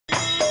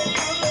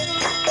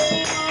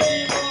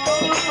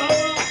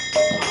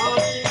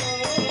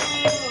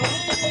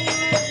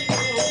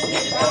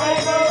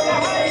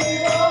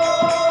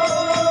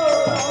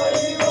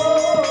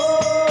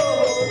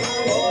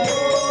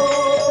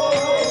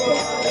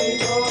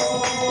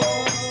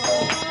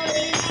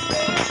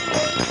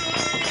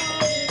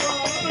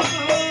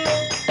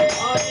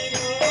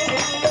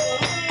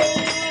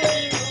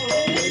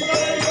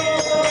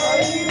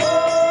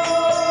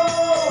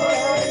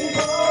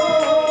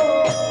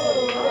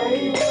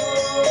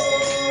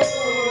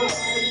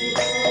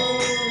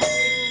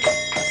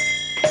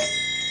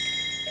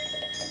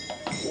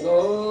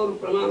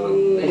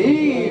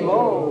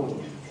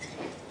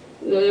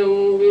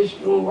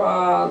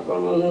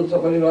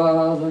Hare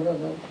Rama,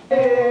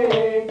 Hare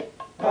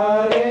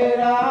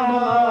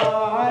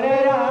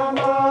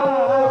Rama,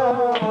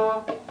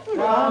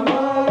 Rama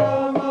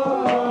Rama,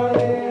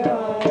 Hare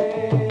Hare.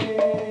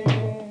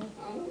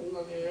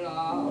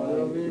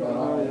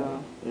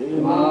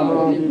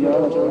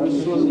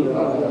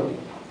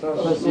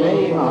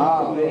 Tasmai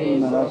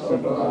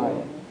Mahaprabhu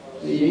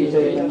Sri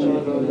Chaitanya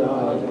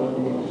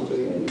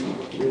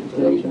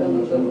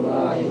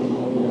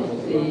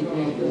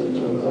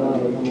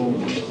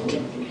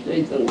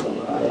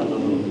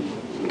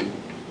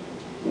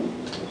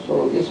So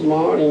this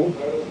morning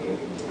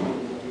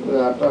we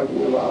are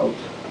talking about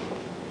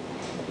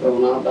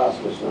Raghunath das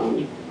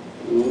Goswami,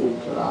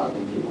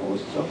 Radhaji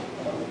Mahotsav,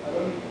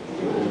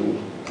 and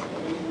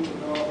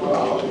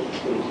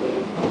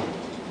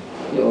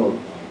your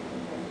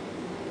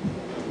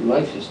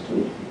life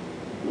history.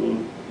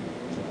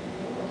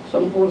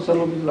 Some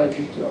portion of his life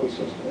history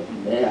also is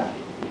there.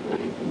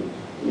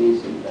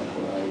 Means that I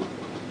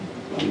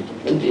want to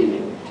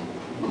continue it.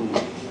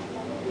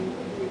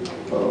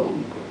 So,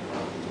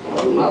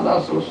 Raghunath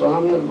das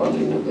Goswami was born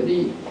in a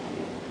very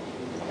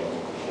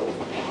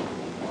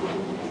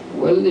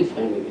wealthy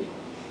family,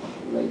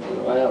 like a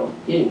royal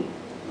king.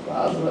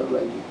 Father was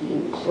like a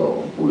king,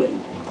 so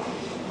opulent.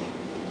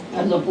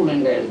 As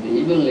opulent as the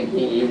heavenly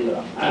king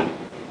Indra.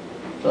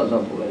 Such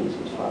opulence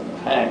his father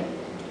had.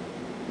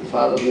 His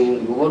father's name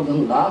is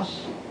Raghunath das.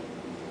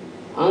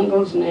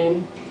 Uncle's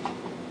name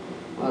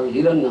was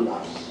Raghunath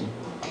das.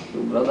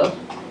 Two brothers.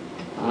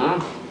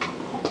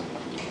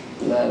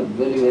 They are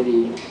very,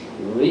 very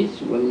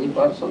rich, wealthy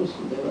persons.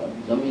 They were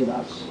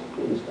zamindars,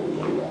 they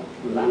were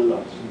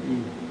landlords.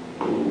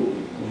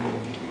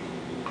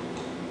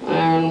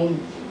 And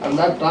at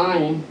that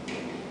time,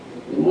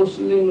 the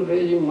Muslim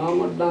regime,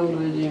 Mohammedan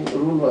regime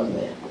rule was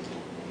there.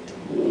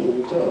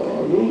 So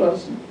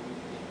rulers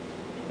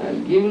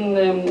had given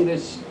them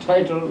this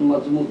title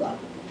Mazmuda.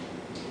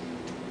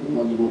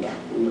 Mazmuda,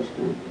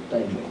 understand?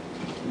 Title.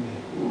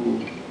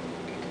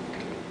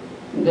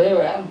 They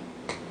were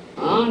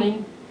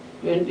earning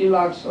 20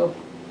 lakhs of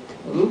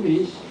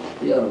rupees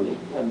yearly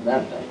at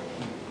that time.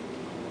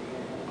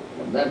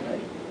 At that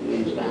time, you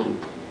understand?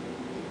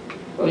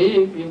 So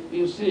if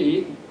you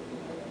see,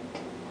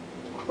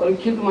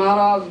 Parikshit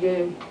Maharaj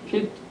gave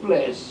 5th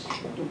place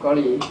to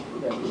Kali,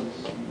 that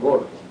is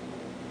gold.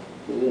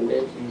 Isn't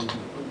it?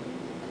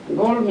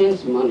 Gold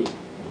means money,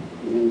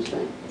 you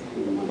understand?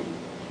 Money.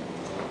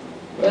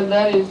 Where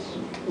there is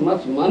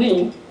much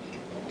money,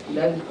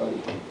 that is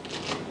Kali.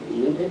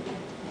 Isn't it?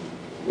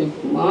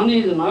 If money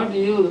is not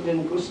used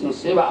in Krishna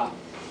Seva,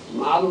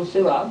 Madhu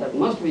Seva, that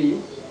must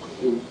be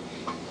in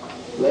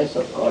place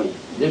of Kali,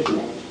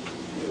 definitely.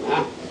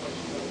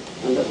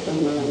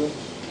 Understand my language?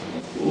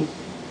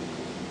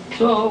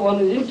 So one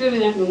is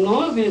intelligent to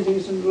know this,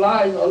 he should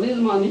utilize all his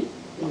money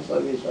in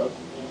service of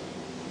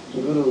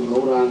Guru,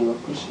 Gauranga,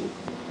 Krishna.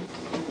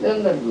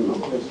 Then that will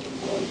not place of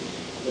Kali.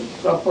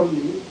 That's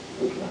properly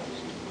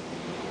utilized.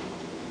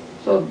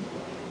 So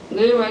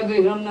they were the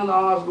Raghunath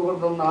das,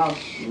 Govardhan das,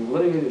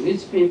 very, very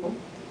rich people,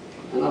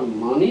 and of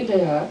money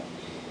they had.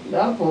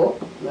 Therefore,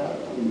 there are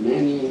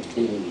many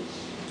enemies.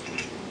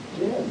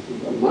 Yes,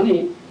 the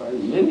money for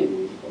many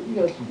enemies.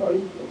 Yes, Kali,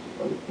 yes,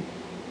 Kali.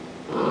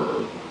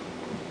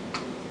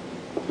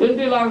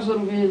 20 lakhs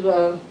rupees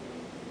were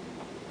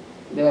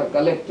they are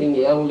collecting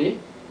yearly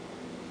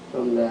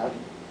from their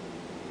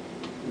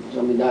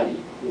zamindari.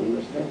 You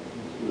understand?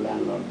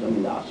 Landlord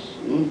zamindars.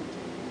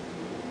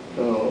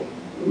 So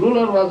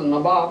ruler was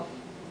Nawab,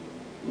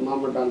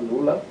 Mohammedan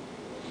ruler,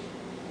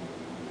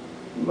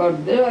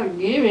 but they were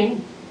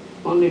giving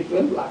only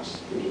 12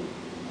 lakhs to him.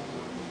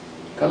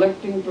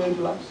 Collecting 12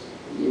 lakhs,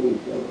 giving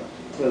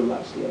 12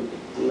 lakhs yearly.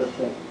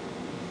 Understand?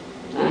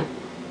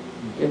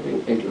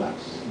 Keeping 8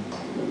 lakhs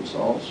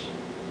themselves.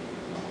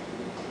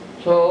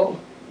 So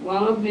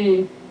one of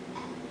the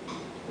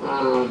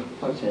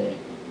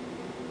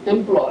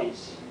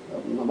employees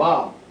of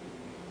Nawab,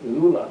 the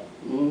ruler,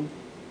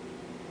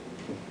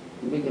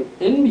 became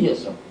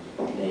envious of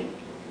them.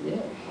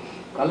 Yeah.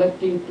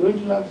 Collecting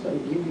 20 lakhs and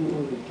giving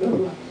only 12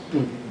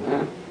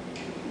 lakhs.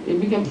 He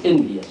became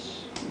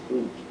envious. He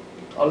couldn't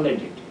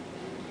tolerate it.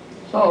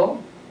 So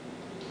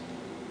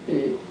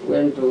he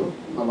went to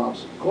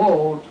Nawab's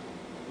court,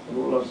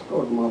 ruler's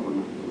court,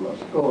 Mohammedan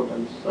ruler's court,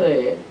 and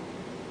said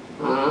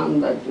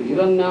that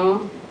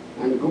Hiranya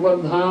and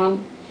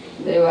Govardhan,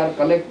 they were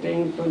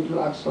collecting 20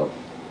 lakhs of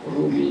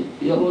rupees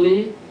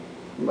yearly,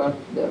 but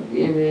they are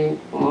giving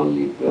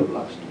only 12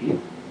 lakhs to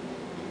him.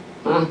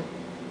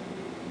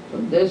 So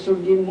they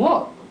should give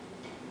more.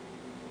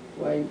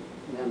 Why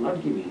they are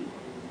not giving?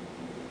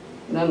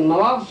 Then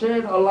Nawab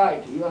said, all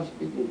right, you are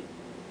speaking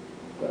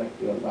correct,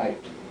 you are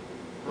right.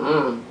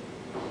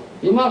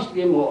 He must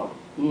give more.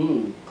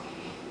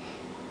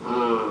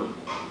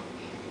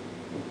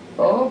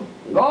 So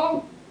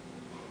go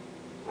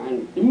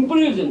and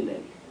imprison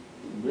them,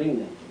 bring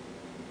them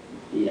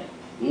here.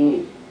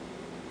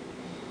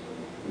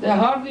 They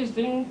heard this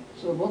thing,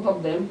 so both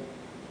of them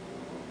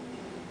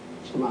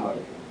somehow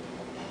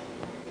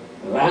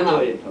ran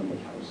away from the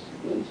house,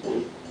 you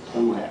understand,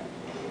 somewhere.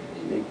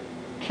 They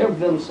kept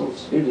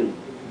themselves hidden.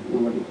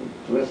 Nobody could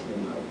trace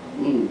them out.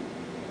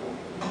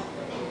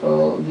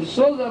 So the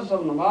soldiers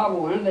of Nawab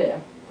went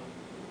there,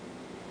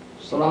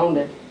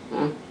 surrounded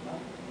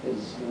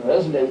his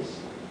residence,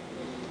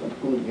 but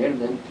couldn't get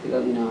them.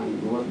 Hiranya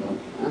and Govardhan.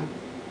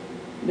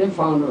 They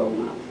found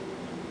Raghunath.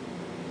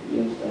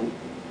 You understand?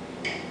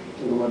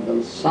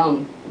 Govardhan's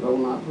son,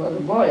 Raghunath, was a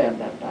boy at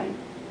that time.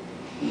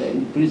 They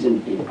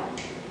imprisoned him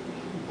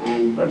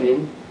and brought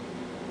him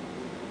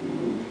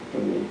to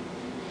the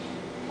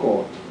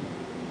court.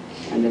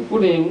 And they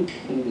put him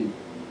in the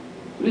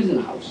prison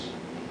house.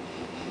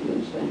 You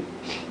understand?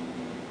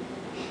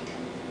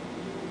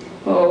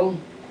 So,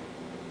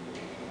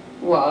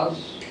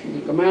 was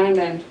the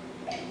commandant,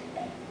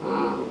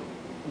 the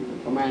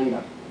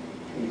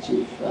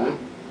commander-in-chief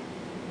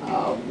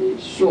of the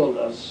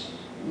soldiers,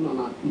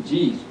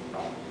 G's.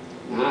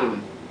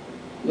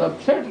 You are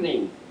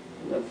threatening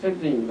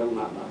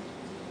Raghunath das.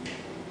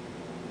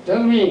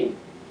 Tell me,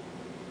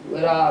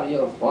 where are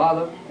your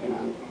father and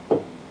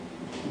uncle?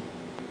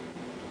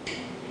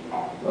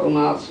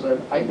 Raghunath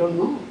said, I don't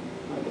know.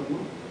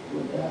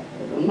 Where they are,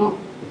 I don't know.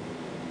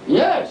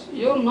 Yes,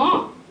 you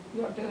know.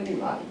 You are telling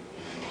lie.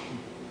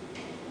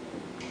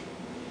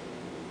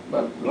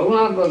 But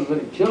Raghunath was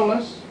very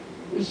careless.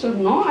 He said,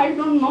 no, I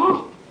don't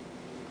know.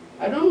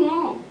 I don't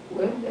know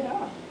where they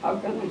are. How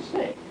can I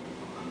say?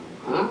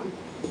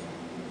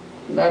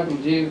 That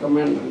G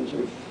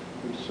commander-in-chief,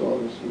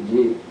 so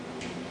G,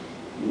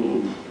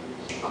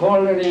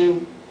 scolded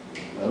him,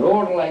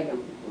 roared like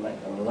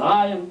a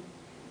lion,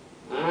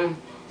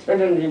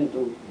 threatened him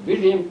to beat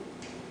him,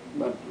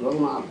 but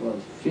Raghunath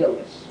was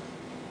fearless,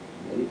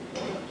 very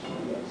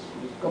fearless.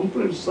 He was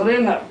complete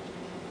surrender.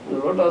 And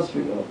lotus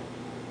figure of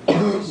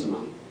Krishna,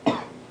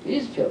 he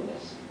is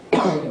fearless.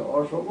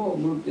 Ashoko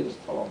mrutir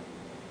sthala,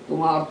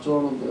 tumar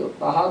chorandev,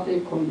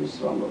 tahate khun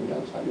visram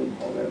rabhyan sajin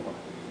bhavepa.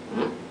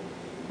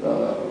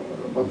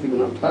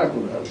 Bhaktivinoda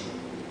Thakur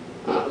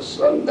has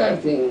sung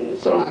that thing in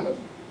Saranagat.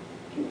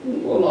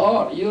 Oh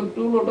Lord, your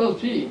two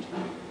lotus feet.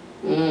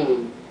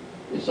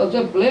 It's such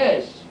a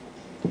place.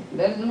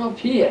 There is no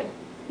fear,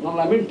 no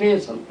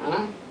lamentation,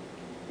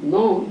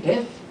 no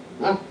death.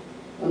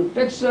 And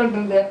takes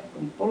surrender there,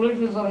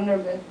 completely surrender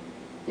there,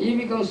 he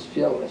becomes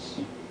fearless.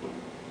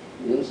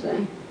 You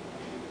understand?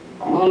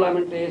 No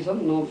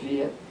lamentation, no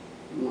fear,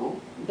 no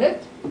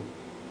death.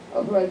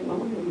 Otherwise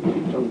nobody will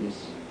beat on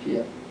this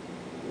fear,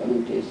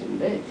 lamentation,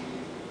 death.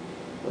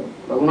 So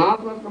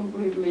Raghunath was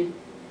completely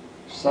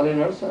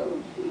surrendered,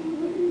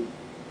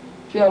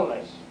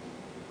 fearless.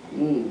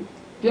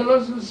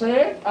 Fearless will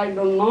say, I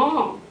don't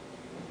know.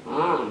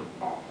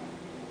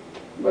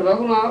 But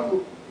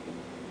Raghunath's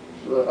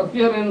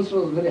appearance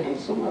was very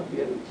handsome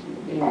appearance,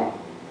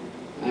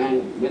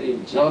 and very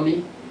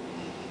jolly.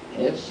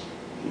 Yes.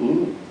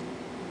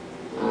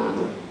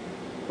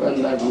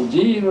 When that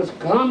Ji was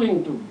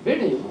coming to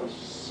beat him, was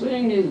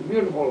seeing his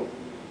beautiful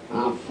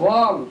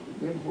form,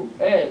 beautiful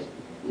face,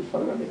 he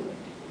forgot everything.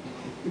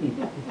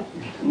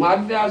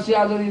 मारते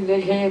आसिया यदि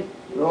देखे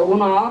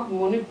रघुनाथ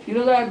मुनि फिर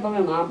जाए तब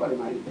ना पारे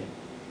मारते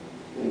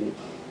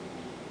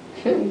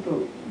came to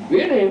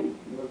beat him,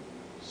 but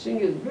seeing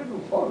his beautiful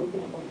form,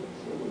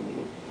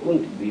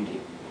 couldn't beat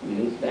him. You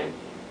understand?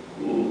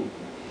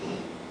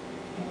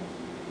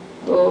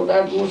 So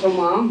that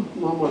Musamman,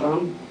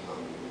 Muhammadan,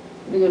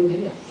 became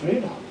very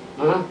afraid of.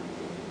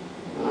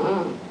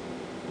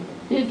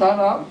 He thought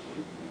of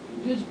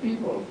these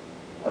people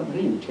are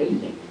very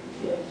intelligent.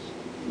 Yes,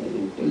 very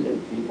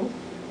intelligent people.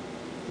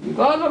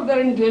 Because of their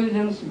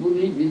intelligence,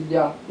 buddhi,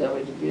 vidya, their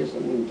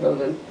education,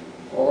 intelligence,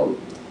 all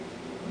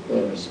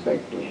pay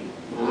respect to him,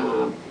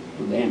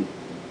 to them.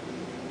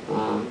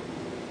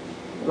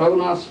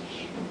 Raghunath's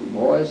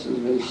voice is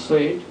very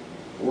sweet,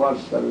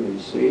 words are very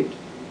sweet.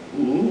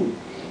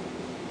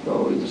 So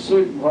with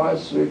sweet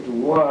voice, sweet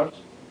words,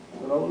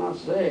 Raghunath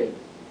said,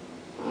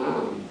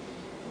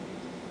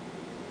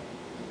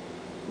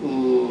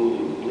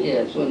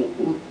 yes, when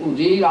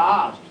Ujir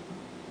asked,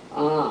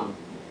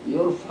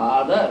 your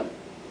father,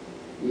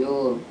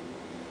 your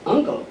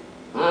uncle,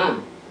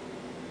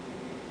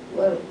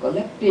 were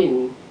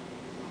collecting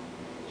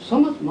so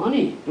much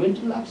money,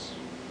 20 lakhs,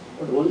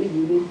 but only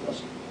giving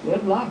us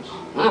 12 lakhs.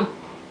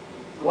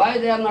 Why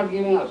they are not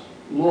giving us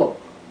more?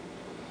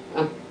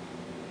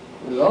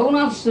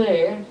 Raghunath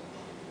said,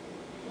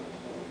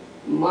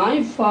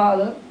 my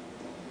father,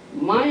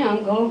 my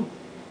uncle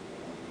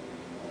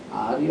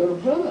are your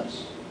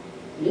brothers.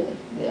 Yes,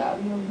 they are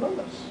your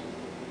brothers.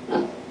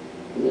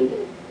 Isn't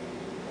it?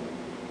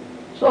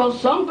 So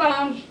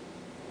sometimes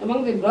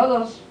among the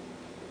brothers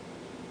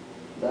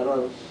there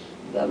will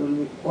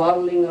be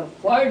quarreling or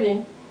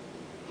fighting,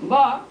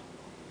 but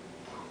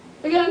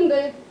again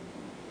they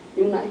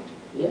unite.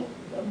 Yes,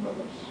 they are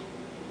brothers.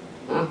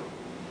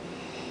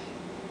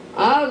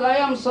 As I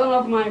am son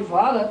of my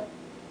father,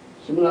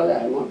 similarly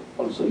I am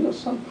also your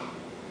son.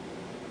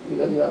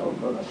 Because you are all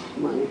brothers.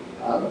 My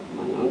father,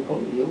 my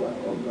uncle, you are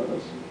all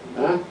brothers.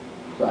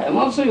 So I am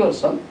also your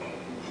son.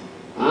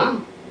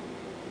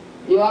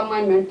 You are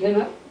my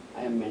maintainer,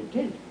 I am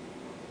maintained.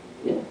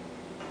 Yeah.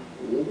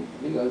 isn't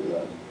it? Because you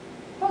are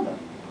father.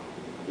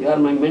 You are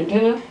my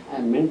maintainer, I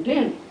am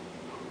maintained.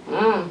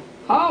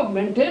 How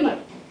maintainer?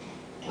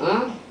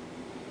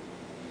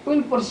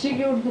 Will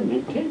persecute the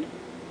maintained?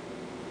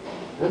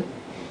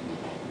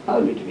 How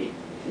will it be?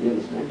 You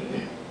understand?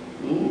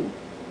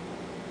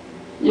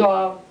 You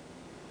are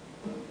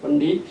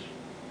Pandit,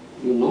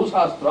 you know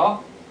Shastra,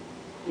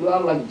 you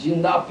are like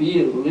Jinda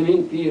Peer,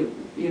 living Peer.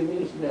 Peer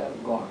means they are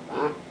God.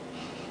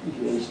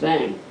 You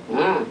understand?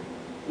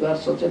 You are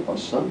such a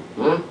person.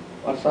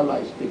 What shall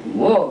I speak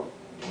more?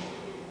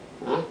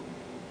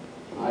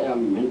 I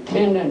am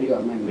maintained and you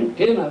are my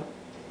maintainer.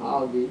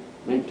 How the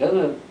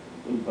maintainer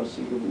will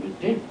persecute the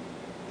maintained?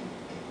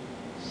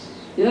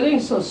 Hearing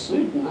such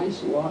sweet,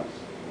 nice words,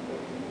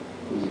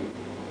 his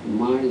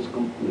mind is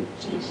completely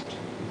changed.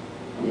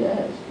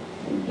 Yes,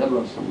 he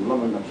developed some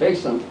love and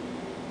affection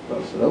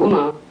towards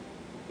Raghunath.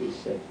 He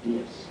said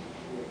yes.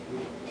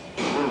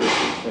 He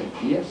said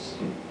yes.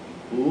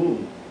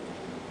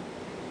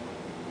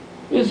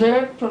 He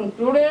said, from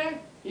today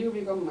you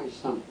become my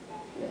son.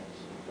 Yes,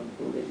 from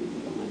today you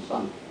become my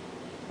son.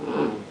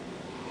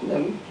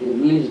 Then he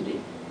released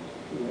him.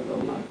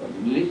 Raghunath was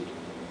released.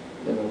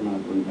 Then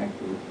Raghunath went back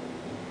to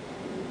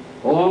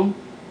home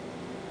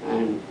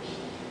and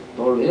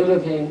told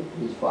everything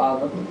his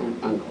father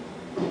and uncle.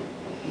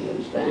 You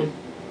understand?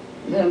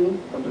 Then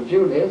after a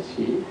few days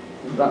he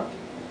brought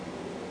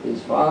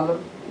his father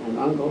and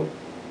uncle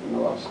in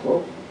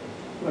Navasco.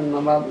 But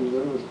Nawab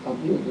was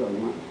happy with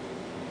Raghunath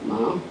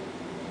now,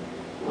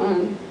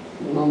 and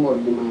no more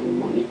demand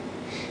money.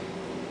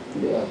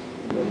 They are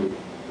very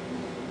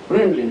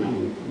friendly now,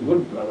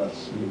 good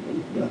brothers.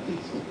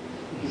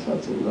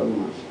 Such is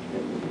Raghunath.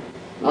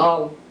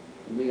 Now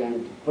he began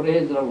to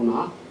praise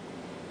Raghunath.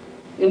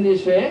 In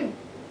this way,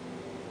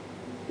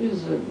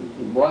 his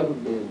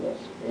boyhood days were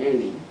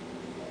ending.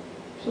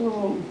 So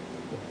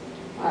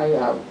I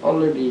have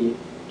already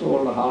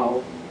told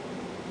how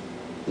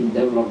he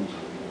developed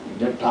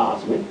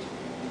detachment,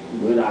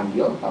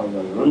 vairagya, how he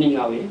was running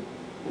away,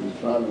 and his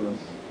father was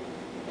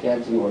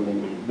catching all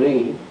them and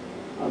bringing.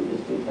 All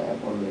these things I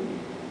have already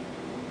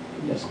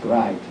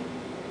described.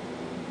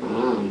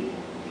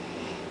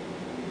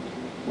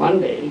 One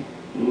day,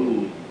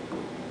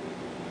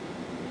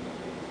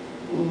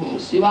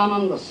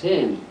 Sivananda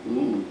Sen,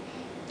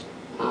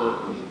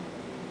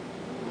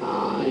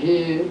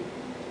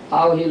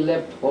 how he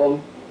left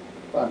home,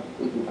 but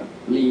with what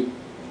plea,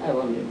 I have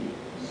already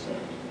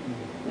said.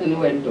 Then he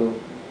went to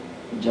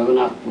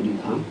Jagannath Puri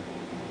Dham.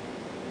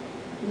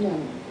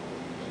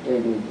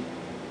 Stayed with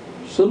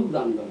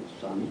Raghunath das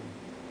Goswami.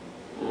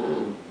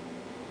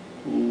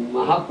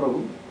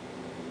 Mahaprabhu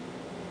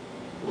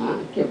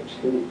kept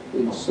him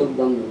with Raghunath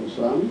das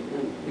Goswami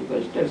and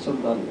requested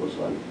Raghunath das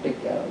Goswami to take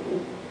care of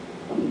him.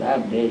 From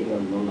that day he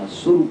was known as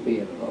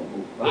Surupe Raghu.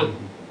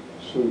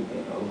 Surupe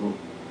Raghu.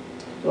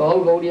 So all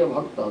Gaudiya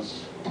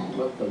Bhaktas,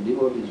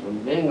 devotees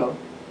from Bengal,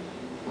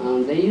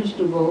 and they used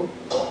to go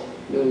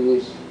during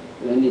this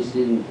rainy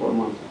season, 4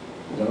 months,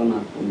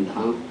 Jagannath Puri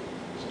Dham,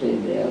 stay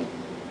there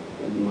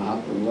with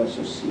Mahaprabhu,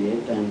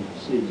 associate, and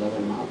see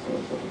Jagannath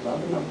Prasad,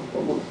 and after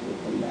 4 months they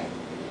come back.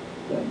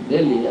 They are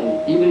daily, and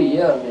every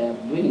year they are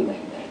doing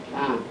like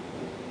that.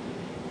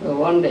 So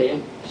one day,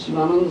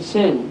 Sivananda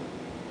Sen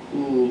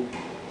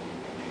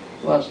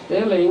was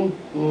telling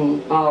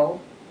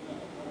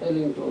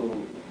telling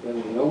to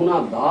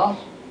Raghunath Das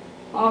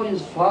how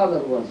his father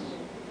was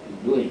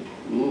doing.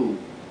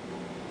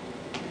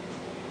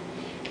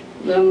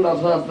 Then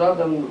Rasatra,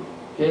 then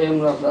came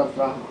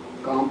Rasatra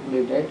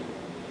completed.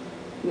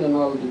 Then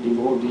all the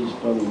devotees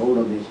from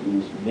WDC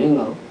means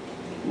Bengal,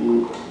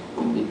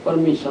 with the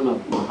permission of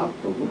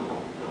Mahaprabhu,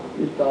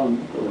 returned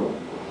to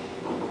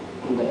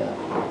their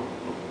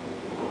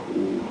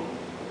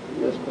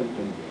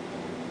respected,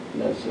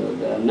 that's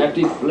their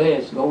native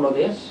place,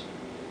 WDC.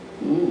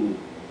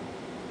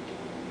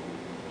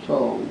 So,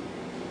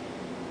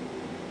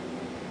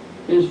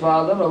 his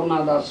father,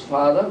 Raghunath das'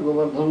 father,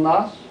 Govardhan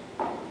Das,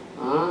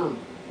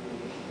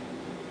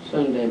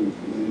 sent a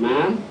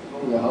man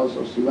to the house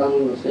of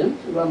Sivananda Sen.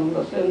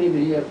 Sivananda Sen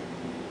every year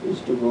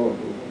used to go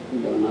to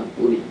Jagannath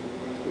Puri.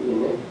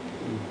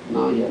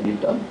 Now he had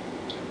returned.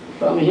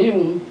 From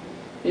him,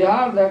 he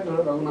heard that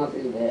Raghunath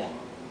is there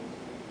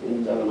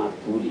in Jagannath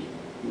Puri.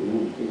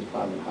 His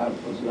father heard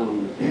from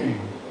Sivananda Sen.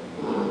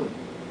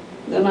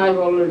 Then I have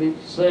already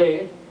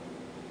said,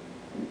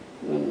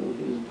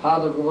 his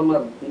father,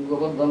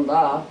 Govardhan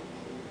Das,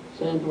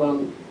 sent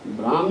one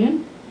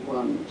Brahmin,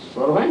 one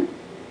servant,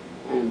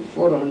 and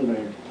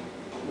 400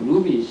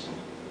 rupees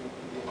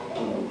to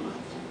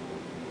Raghunath.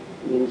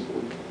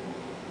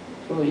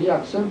 So he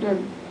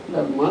accepted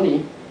that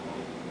money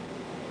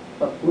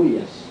for 2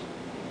 years.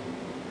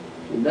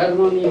 With that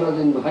money he was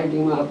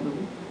inviting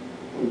Mahaprabhu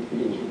and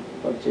feeding him,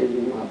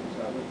 purchasing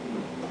Mahaprabhu.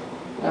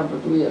 After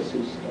 2 years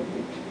he stopped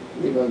it,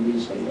 because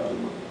Visai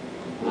almost.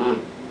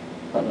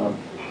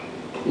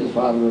 His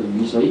father was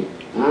Visai,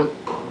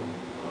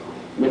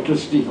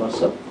 metricity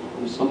person,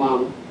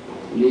 Saman,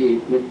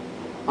 with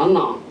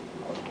Anna,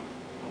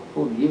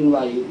 food given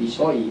by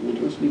Visai,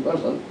 metricity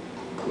person,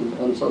 his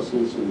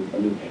consciousness will be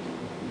polluted.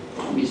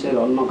 Bisher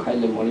anna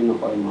khaile marina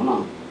pai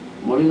mana,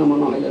 marina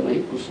mana khaile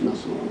nahi Krishna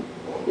smana.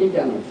 He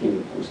cannot think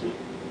of Krishna.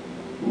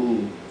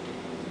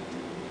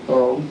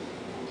 So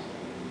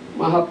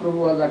Mahaprabhu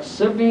was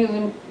accepting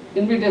his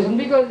invitation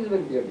because he is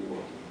very dear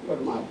devotee. But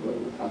Mahaprabhu was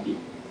not happy.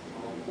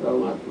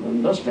 Raghunath could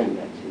understand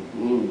that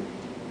thing.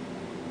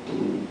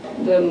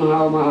 Then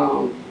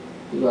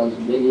he was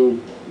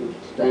begging,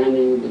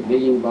 standing with the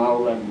begging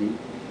bowl at the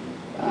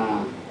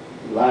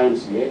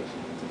lion's gate,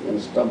 then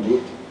stopped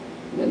it,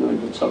 then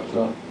went to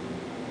Chhatra,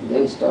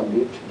 then stopped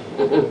it.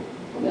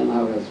 Then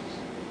I was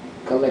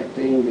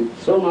collecting the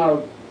thrown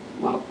out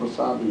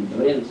Mahaprasad in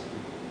drains,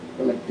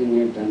 collecting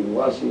it and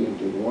washing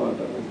it with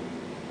water and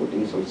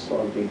putting some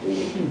salt in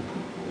it.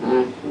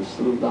 And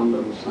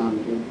Srudamra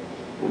Goswami came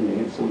and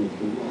ate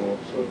something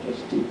so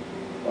tasty.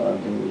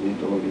 He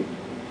told it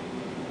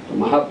to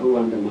Mahaprabhu,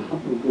 and the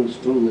Mahaprabhu came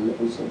strongly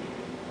also.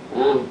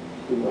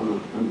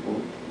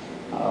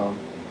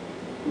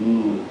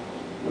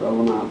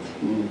 Raghunath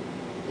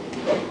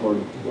told,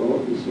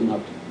 oh, this is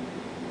not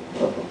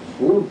proper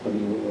food for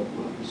you.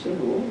 He said,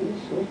 oh,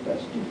 it's so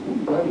tasty food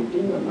you are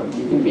eating, you are not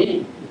giving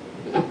me.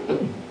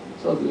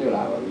 So clear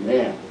I was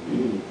there.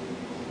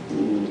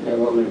 I have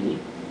already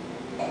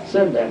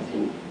said that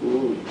thing.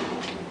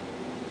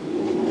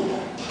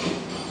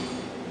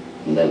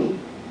 Then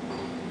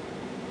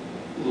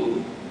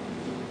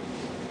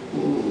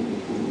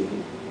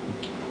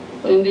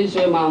in this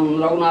way,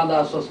 Raghunath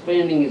Das was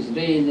spending his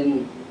days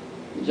in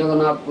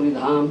Jagannath Puri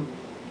Dham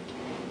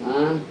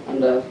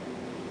under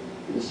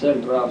the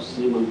shelter of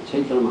Sriman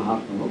Chaitanya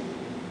Mahaprabhu,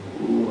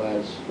 who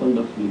was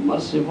wonderfully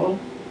merciful.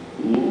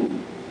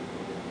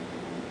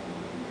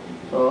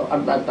 So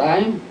at that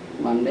time,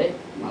 one day,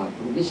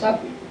 Mahaprabhu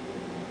disappeared.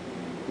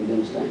 You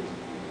understand?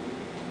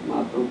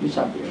 Mahaprabhu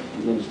disappeared.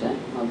 You understand?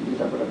 Mahaprabhu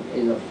disappeared at the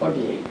age of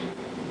 48.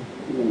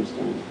 You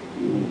understand?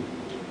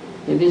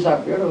 He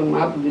disappeared. When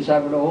Mahaprabhu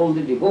disappeared, all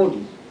the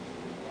devotees,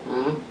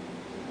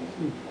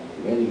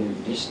 very, very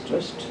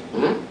distressed.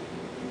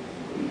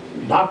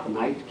 Dark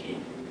night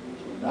came.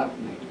 So dark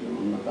night came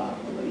on the car.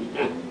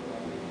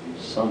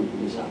 Sun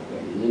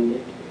disappeared, isn't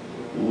it?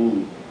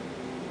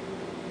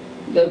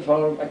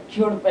 Therefore,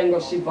 acute pang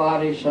of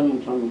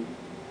separation from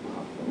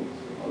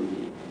all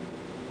the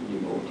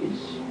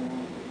devotees.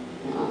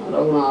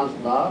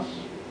 Raghunath Das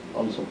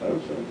also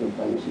felt acute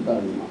pang of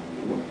separation.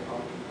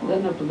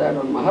 Then after that,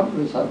 when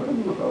Mahaprabhu disappeared,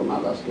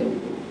 Raghunath Das came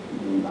to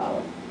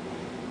Vrindavan.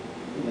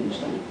 You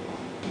understand?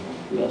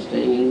 We were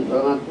staying in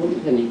Raghunath Puri,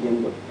 then he came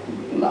to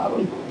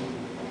Vrindavan.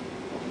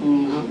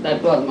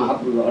 That was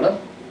Mahaprabhu's order.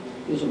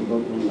 You should go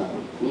to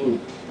Vrindavan.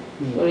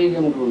 So he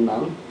came to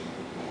Vrindavan.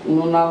 In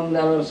Vrindavan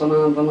there were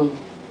Sanatana,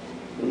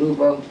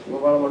 Rupa,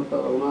 Gopal Bhatta,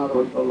 Raghunath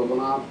Bhatta,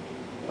 Lokanath,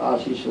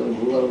 Ashishwar,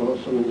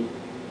 Bhugar, so many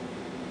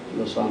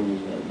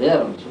Goswamis were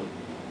there also.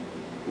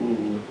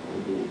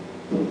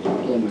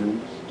 Came and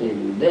stayed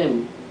with them.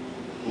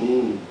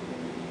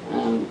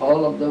 And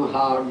all of them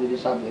heard the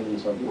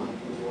disappearance of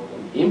Mahaprabhu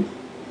and him.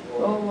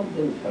 All of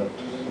them felt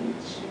so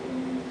much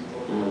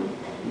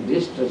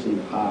distress in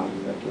the heart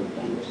that you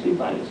kind of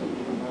separation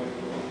from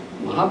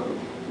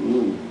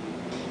Mahaprabhu.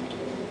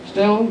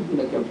 Still,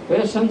 they kept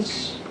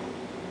patience.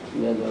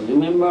 They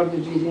remembered the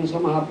teachings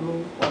of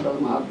Mahaprabhu, what are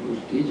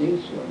Mahaprabhu's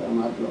teachings, what are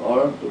Mahaprabhu's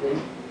order to them,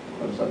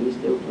 what service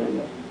they would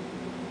render.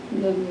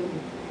 And then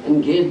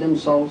engage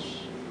themselves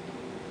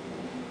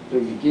to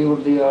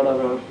execute the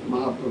order of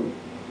Mahaprabhu.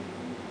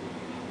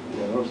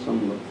 They wrote some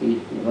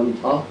Bhakti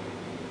Grantha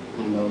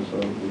and also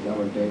the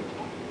government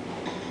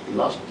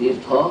last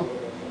Tirtha.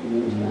 You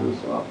understand?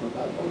 So after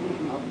that,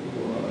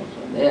 Mahaprabhu was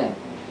also there.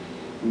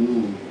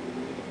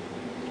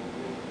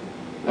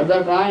 At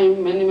that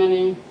time,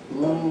 many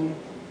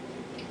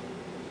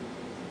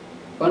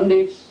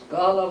Pandits,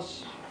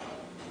 scholars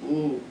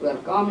were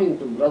coming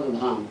to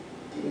Brajadham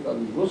because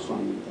the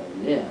Goswami was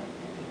there.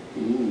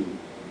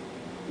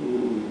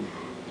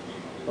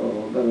 So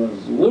there was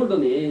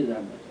golden age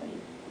at that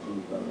time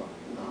in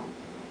Brajadham.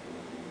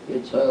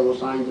 It's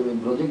Goswami to be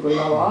Braja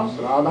Koilavas,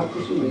 Radha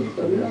Krishna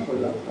Nitya Vira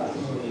Koilavas.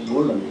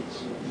 Golden age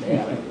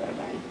there at that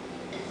time.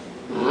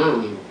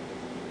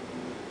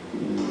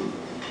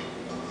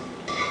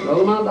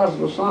 Raghunath das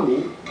Goswami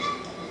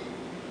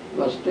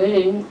was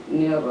staying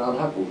near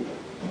Radha Kunda.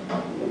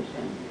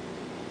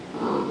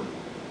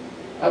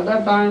 At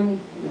that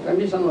time, the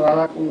condition of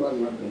Radha Kunda was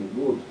not very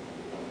good.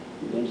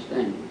 You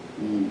understand?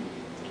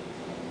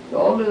 So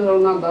always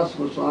Raghunath das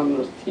Goswami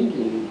was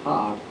thinking in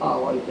heart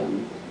how I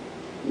can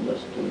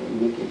just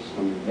make it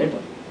some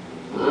better.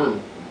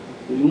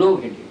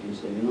 Renovate it, you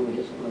say,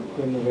 renovation.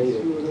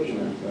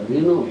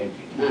 Renovate it.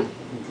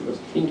 He was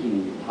thinking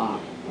in his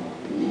heart.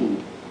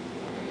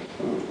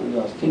 I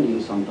was thinking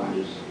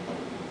sometimes.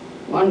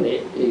 One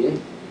day, a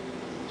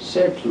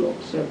Seth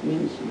lok, Seth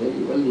means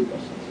very wealthy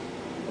person,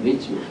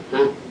 rich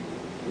man.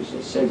 You say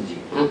Sethji.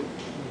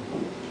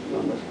 You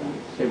understand?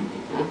 Sethji.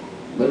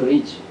 Very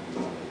rich.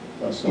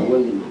 That's a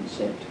wealthy man,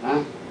 Seth.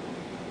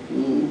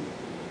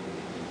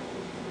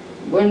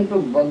 Went to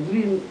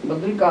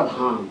Badrika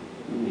Dham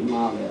in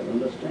Himalaya,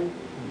 understand?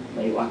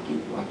 By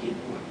walking.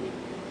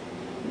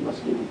 Much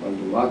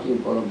difficulty walking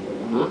for a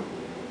boy,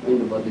 in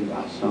the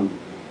Badrika ashram.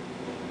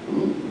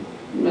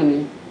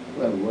 Many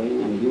were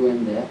going and he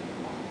went there.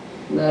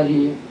 There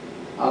he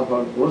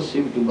offered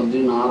worship to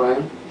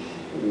Badrinarayan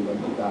in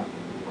Badrika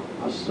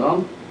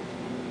ashram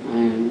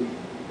and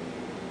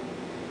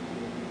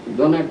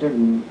donated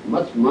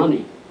much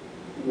money,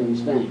 you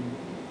understand,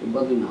 to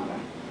Badrinarayan.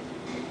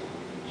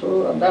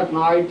 So that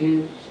night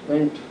he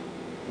spent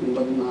in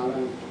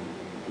Badrinarayan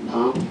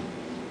Dham,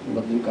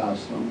 Badrika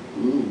ashram.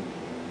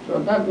 So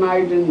that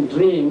night in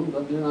dream,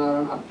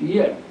 Badrinarayan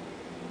appeared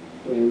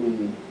to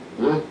him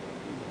and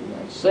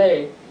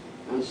say,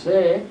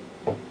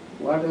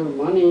 whatever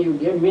money you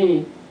give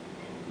me,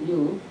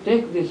 you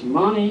take this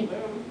money,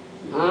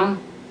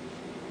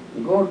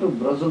 go to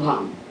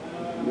Brajadham.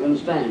 You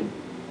understand?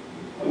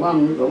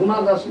 One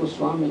Raghunath das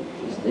Goswami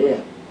is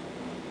there.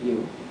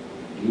 You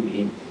give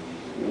him.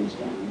 You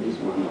understand? This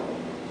one.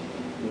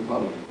 You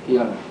follow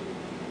here.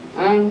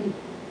 And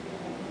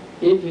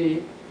if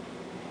he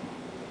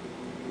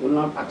will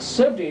not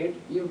accept it,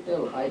 you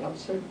tell, I have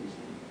said this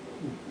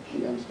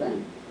thing. You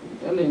understand? You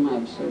tell him I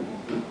have said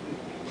this thing.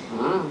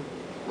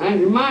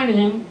 And remind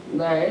him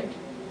that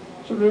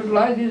should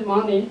utilize his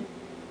money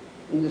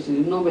in this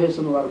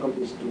renovation work of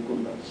these two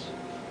kundas.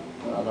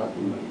 Radha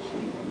Kunda and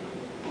Sri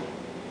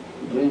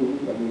Dream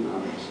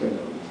Badrinath said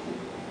all this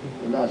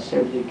thing. That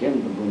said he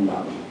came to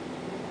Vrindavan.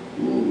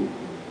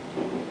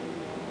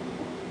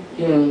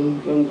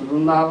 Came to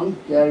Vrindavan,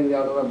 carrying the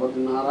order of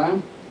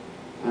Badrinarayan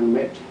and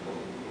met.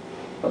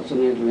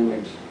 Fortunately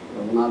met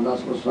Raghunath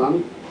das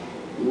Goswami.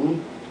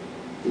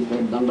 He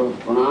paid Dandavat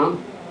Pranam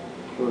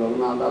to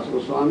Raghunath das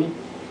Goswami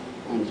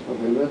and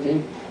spoke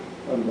everything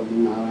for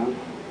Badrinarayan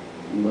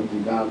and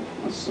Badrika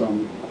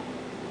ashram.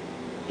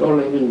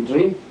 Told him in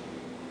dream,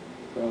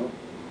 so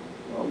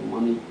all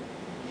money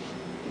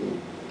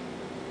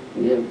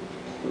he gave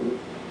to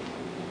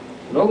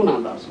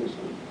Raghunath das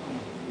Goswami.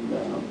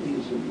 Then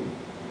he should be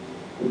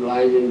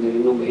utilizing the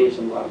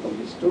renovation work of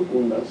these two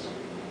kundas,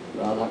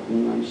 Radha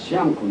Kunda and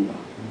Shyam Kunda.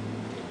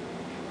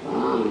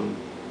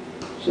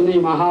 Suni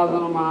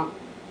Mahadanama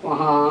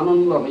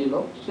Mahananda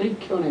Hilo,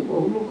 Sikhane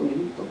Bahuluk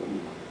Nilita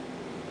Kunda.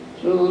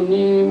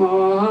 Suni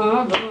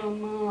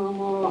Mahadanama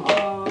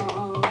Mahananda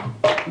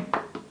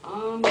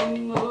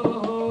Hilo,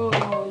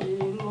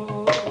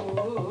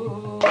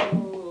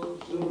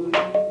 Suni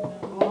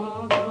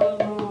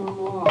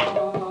Mahadanama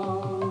Mahananda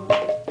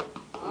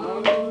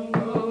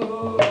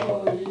Hilo,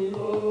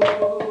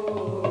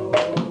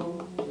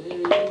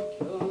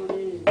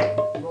 Sikhane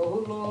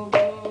Bahuluk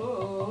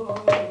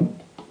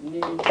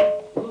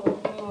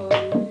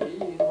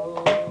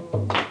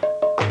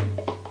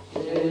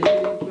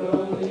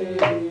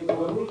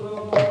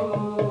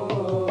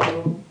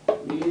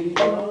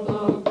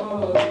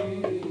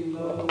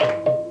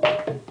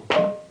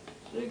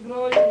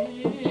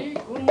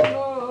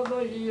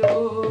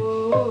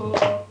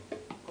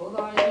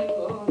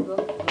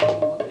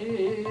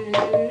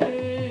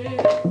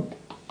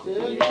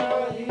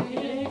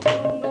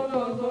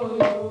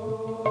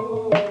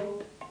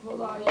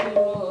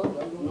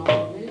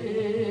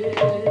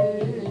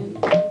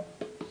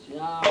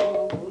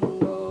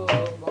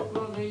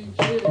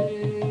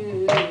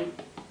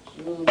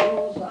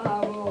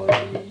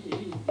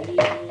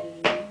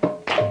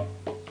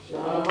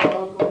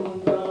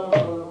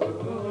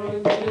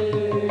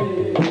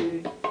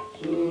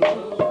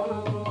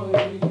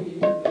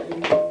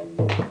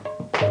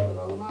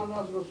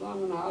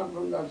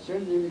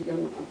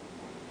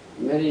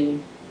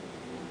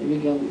he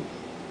became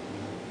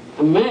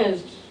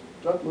amazed,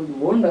 struck with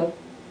wonder,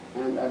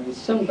 and at the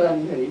same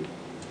time very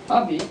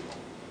happy.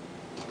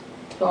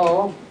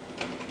 So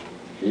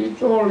he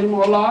told him,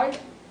 all right,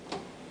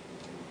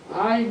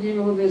 I give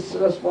you this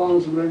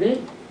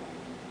responsibility,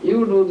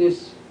 you do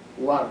this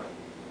work.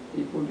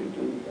 He put it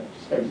in that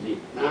Sadji.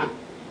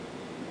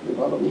 You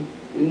follow me?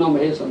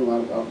 Renovation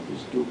work of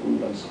these two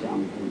kundas,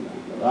 Shyam Kunda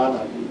and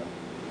Radha Kunda.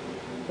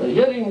 So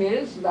hearing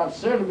this, that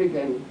Seth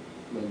became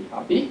very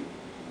happy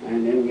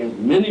and engaged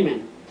many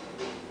men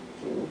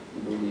to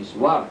do this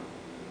work.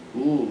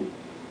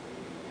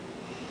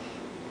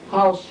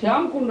 How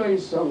Shyam Kunda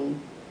is sung?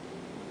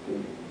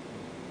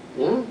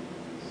 Yeah?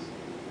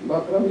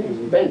 Bakra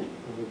means bent.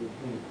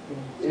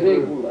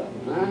 Irregular.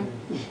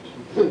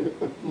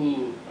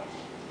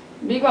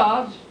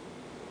 Because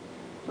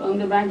on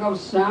the bank of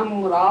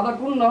Shyam Radha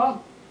Kunda,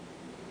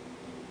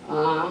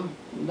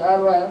 there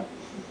were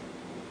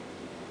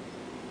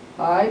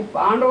 5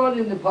 Pandavas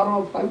in the form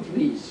of 5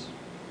 trees.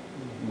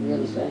 You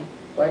understand?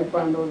 5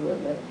 Pandavas were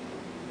there,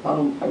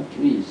 form 5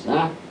 trees.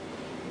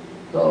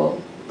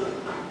 So,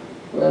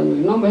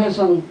 when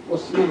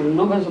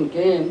renovation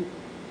came,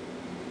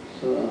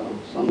 so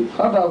some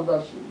thought of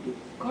that,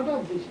 cut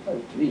off these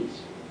 5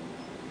 trees.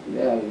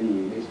 They are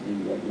in this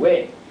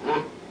way.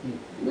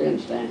 You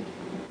understand?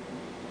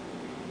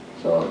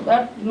 So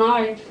that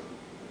night,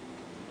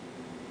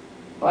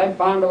 5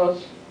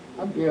 Pandavas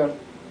appeared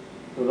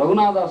to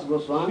Raghunath das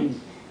Goswami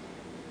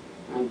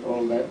and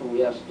told that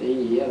we are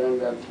staying here and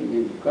we are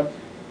thinking to cut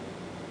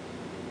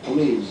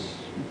trees.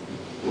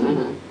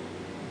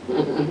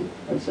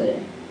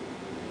 say,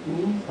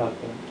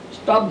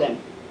 stop them.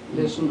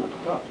 They should not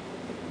cut.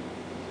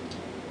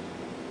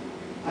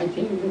 I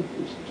think the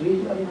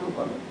trees are now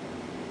cut.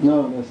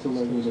 No, they're still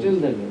living. Still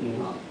there.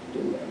 No,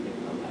 still there.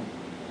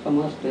 Some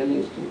are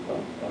telling still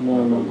cut. No,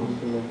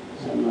 still there.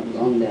 They have not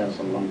gone there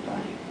for a long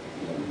time.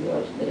 They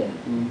are there.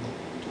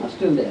 Are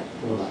still there.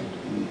 Right.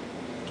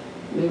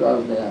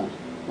 Because they are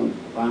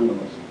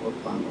Pandavas, both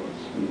Pandavas.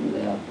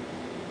 They are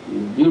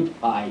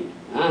beautifying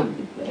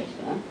the place.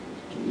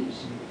 Trees.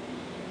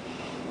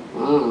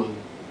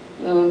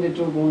 Then the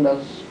two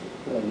kundas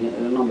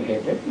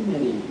renovated,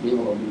 many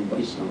devotees,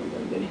 Vaishnavas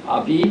are very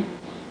happy.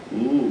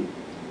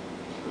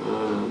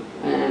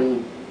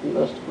 And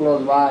just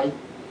close by,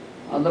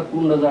 other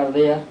kundas are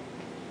there.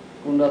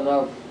 Kundas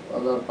of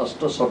other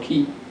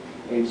Ashtasakhi,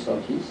 8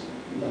 Sakhis.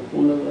 The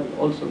kundas are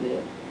also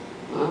there.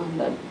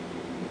 That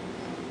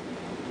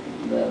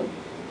they are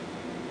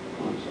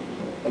also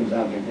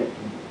exaggerated.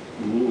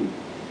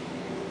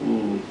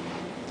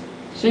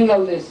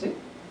 Single day sick.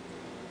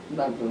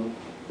 That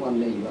one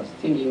day he was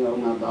thinking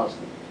Raghunath das,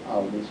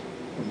 all this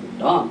would be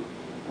done.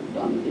 And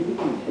done, he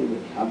became very,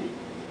 very happy.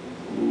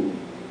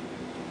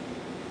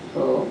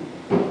 So,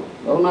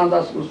 Raghunath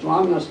das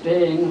Goswami was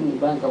staying on the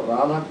bank of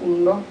Radha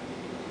Kunda,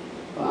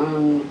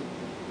 and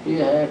he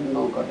had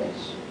no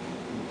cottage.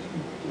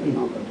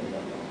 No cottage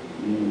at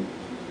all.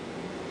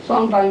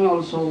 Sometime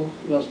also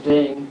he was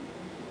staying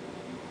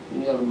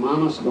near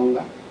Manas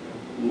Ganga.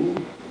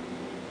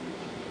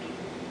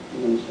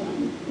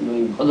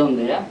 Doing bhajan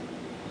there.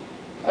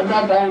 At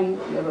that time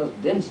there was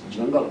dense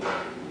jungle.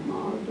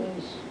 Now it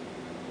is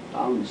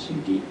town,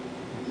 city,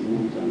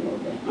 jungle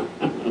there.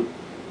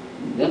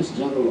 Dense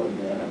jungle was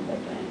there at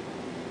that time.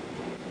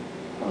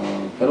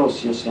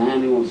 Ferocious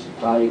animals,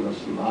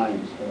 tigers,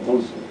 lions were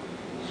also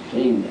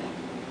staying there.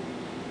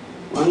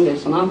 One day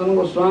Sanatana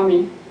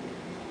Goswami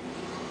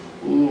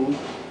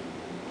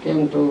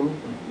came to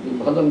the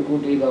bhajan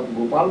kutir of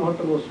Gopal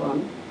Bhatta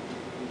Goswami.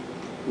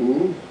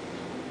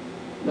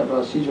 That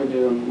was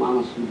situated on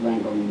Manas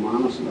bank of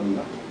Manas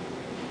Ganga.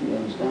 You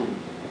understand?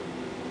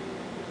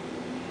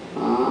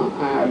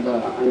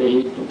 And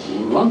he took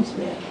lunch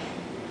there.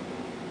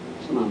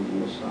 Sanatana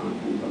Goswami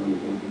and Bhajan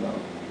kutir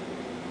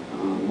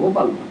of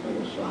Gopal Bhatta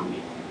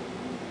Goswami.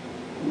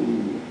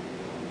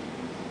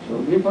 So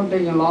before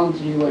taking lunch,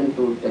 he went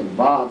to take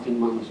bath in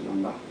Manas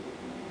Ganga.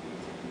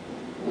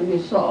 And he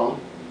saw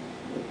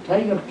a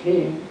tiger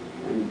came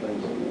and drank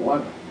some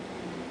water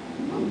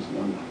in Manas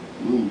Ganga.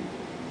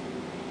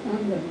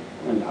 And then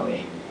went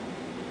away.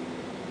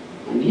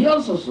 And he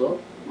also saw,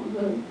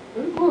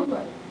 very close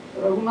by,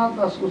 Raghunath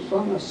das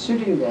Goswami was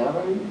sitting there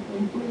and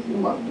completely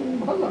marked in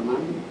bhajan,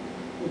 and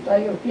the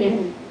tiger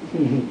came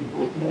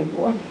and drank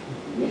water.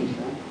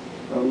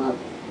 Raghunath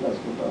das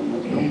Goswami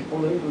was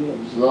completely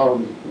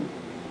absorbed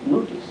to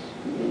notice.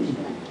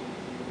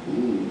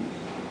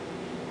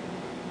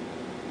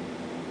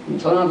 And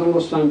Sanatana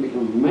Goswami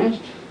became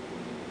amazed.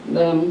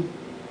 Then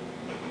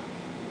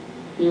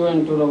he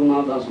went to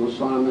Raghunath das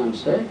Goswami and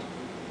said,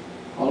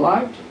 all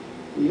right,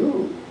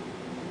 you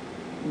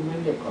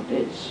made a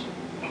cottage.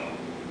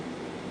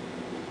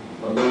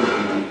 You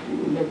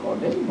made a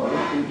cottage,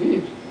 bhajan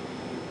kutir.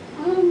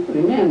 And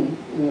remain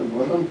in a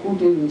bhajan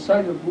kutir,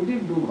 inside a kutir,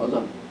 do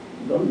bhajan.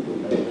 Don't do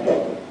like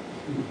that.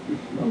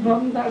 But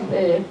from that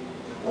day,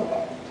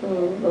 so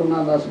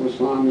Raghunath das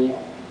Goswami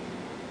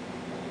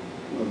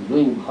was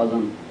doing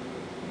bhajan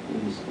in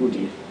his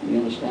kutir. You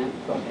understand?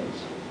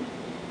 Cottage.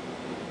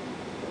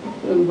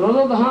 In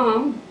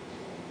Brajadham,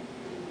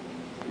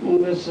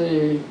 they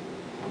say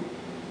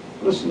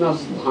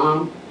Krishna's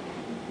dham,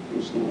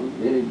 Krishna was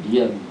very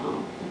dear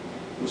dham.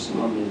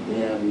 Krishna was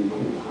there in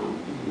Brajadham,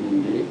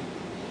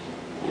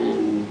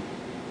 and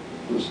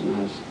Krishna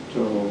has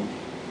to,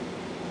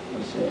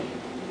 let's say,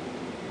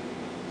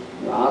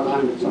 Radha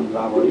and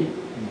Chandravali,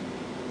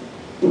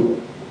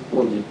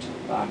 opposite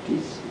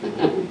parties,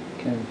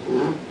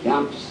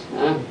 camps.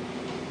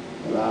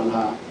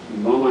 Radha,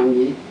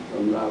 Gomangi,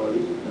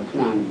 Chandravali,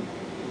 Dakhinani.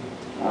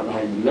 Radha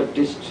is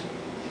leftist,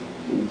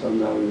 and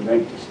Chandravali is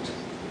rightist.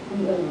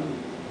 And then,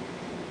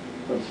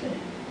 let's say,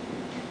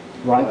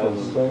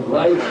 Rivals.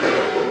 rivalry.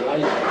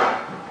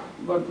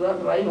 But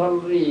that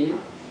rivalry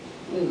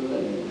is a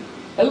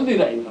healthy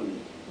rivalry,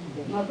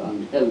 not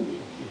unhealthy.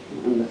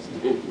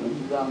 Understand?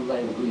 But that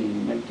rivalry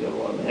in material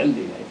world,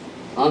 healthy rivalry,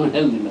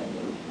 unhealthy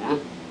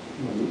rivalry.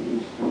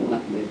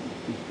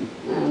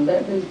 And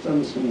that is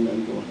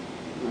transcendental.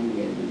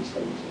 Engagement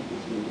service,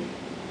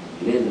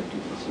 laser to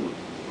pursue.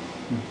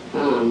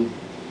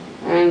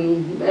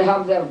 And they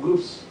have their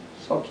groups,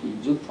 Sakhi,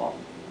 Jutha,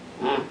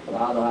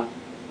 Radha,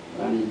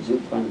 Rani,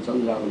 Jutha and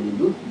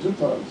Chandravali,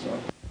 Jutha also.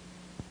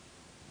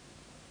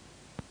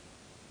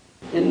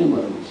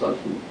 Innumerable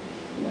Sakhi,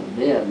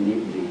 they are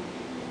neatly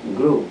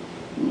group.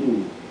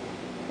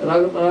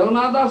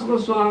 Raghunath das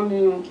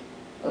Goswami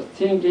was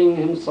thinking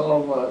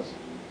himself was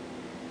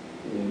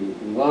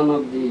one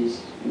of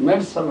these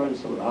maid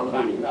servants of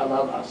Radharani,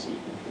 Radha Dasi.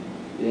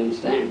 You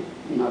understand?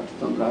 Not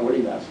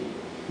Chandravali Dasi.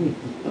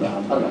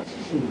 Radha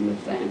Dasi, you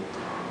understand?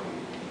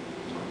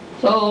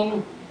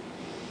 So,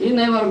 He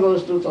never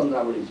goes to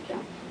Chandrabali's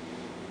camp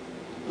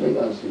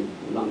because he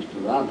belongs to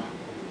Radha.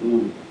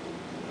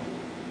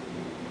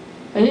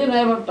 He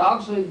never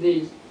talks with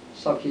the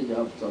Sakhis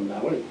of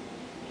Chandrabali.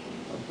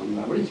 Of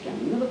Chandrabali's camp,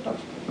 he never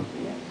talks to them.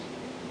 Yes.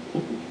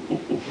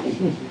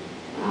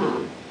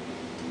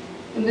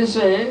 In this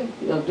way,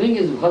 he was doing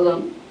his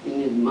bhajan in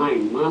his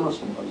mind, manas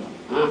bhajan.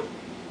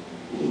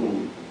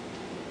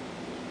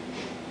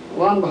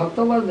 One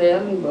bhakta was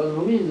there in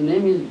Brajbhumi, his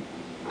name is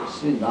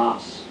Sri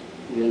Das.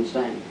 You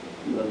understand?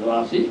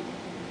 Brajvasi.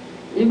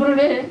 Every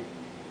day,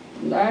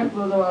 that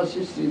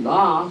Brajvasi Sri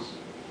Das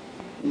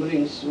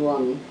brings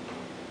one,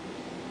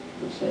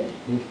 let's say,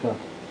 Leaf cup.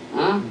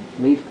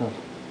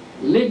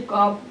 Leaf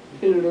cup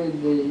filled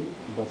with the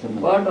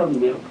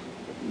buttermilk.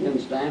 You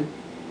understand?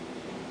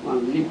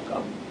 One leaf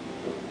cup.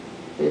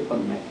 Paper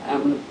made.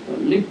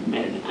 Lip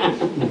made.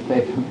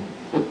 Paper.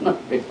 Not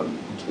paper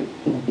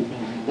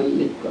made.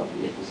 Leaf cup,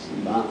 yes.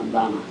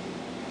 Dana.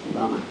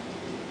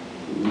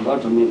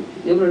 Buttermilk.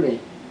 Every day.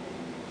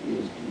 He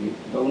used to give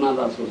Raghunath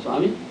das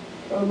Goswami.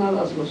 Raghunath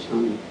das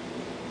Goswami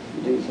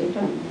drinks it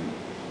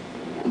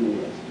and he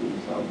has been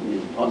out in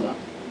his bhajan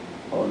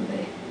all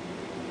day.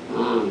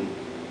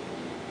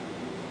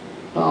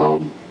 So,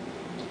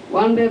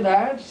 one day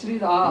that Sri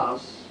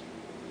Das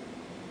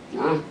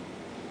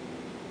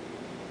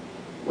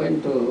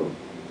went to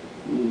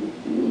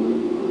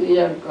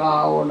hear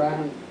cows,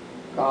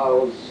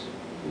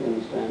 you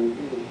understand,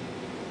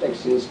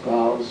 takes his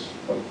cows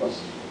for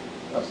first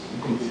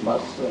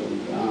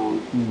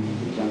around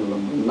the jungle of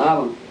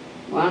Vrindavan.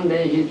 One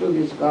day he took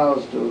his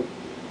cows to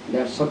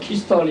that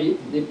Sakhistali,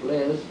 the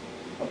place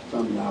of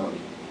Chandrabali.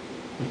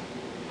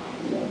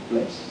 That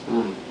place,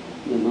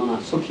 known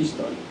as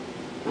Sakhistali.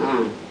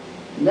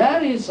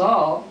 There he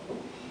saw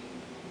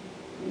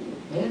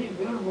very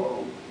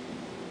beautiful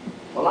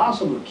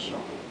Palasavriksha,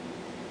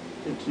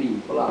 a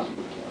tree,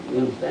 Palasavriksha, you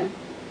understand?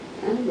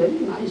 And very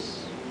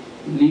nice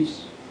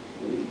leaves,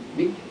 very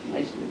big,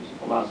 nice leaves,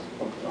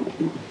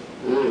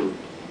 Palasavriksha.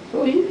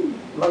 So he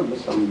plucked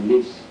some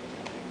leaves,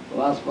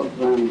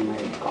 Palasavriksha and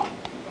made cup.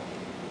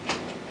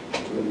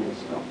 Very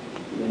nice cup,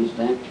 you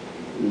understand?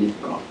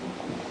 Leaf cup.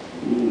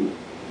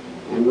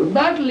 And with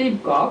that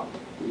leaf cup,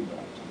 he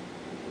got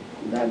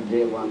that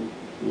day one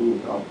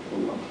cup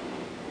full of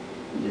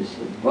this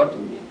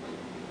buttermilk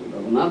to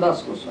Raghunath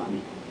das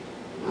Goswami.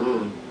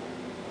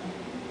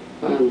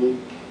 And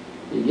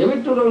he gave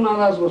it to Raghunath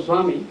das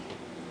Goswami.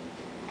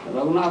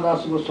 Raghunath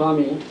das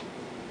Goswami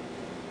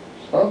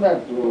saw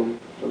that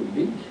so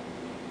big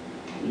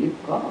leaf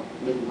cup,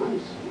 very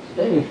nice.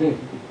 He said,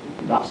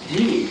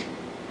 Dasji,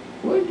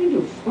 where did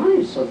you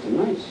find such a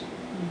nice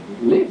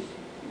leaf,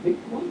 big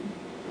one?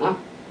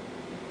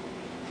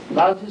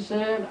 Dasji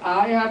said,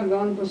 I had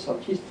gone to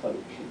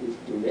Sakhistali this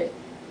today,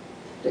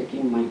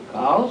 taking my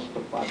cows to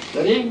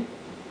pasturing.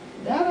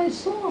 There I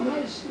saw a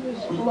nice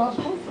glass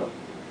water.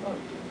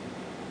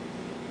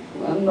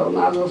 When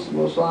Raghunath das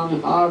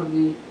Goswami heard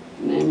the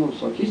name of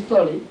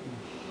Sakhistali,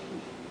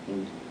 he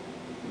was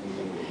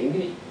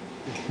angry.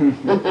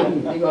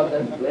 He got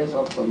that place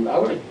of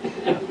Chandrabali.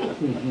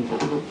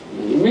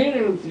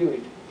 Immediately threw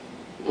it.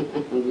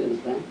 You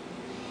understand?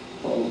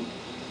 Oh,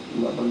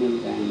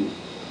 buttermilk and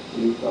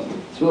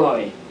threw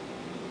away.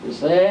 He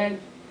said,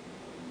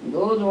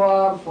 those who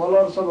are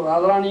followers of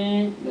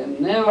Radharani, they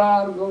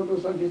never go to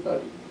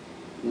Sakhistali.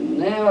 They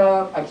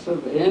never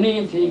accept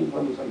anything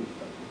from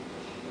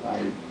Sakhistali.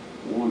 I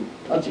won't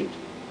touch it.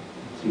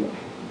 Threw away.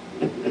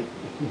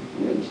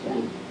 You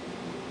understand?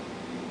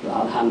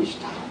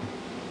 Radhanishta.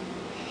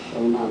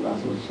 Raghunath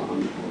das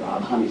Goswami,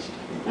 Radhanishta.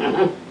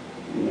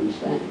 You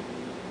understand?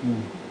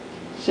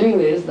 Seeing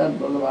this, that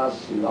Bhagavad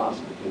Srivas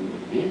became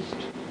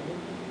amazed.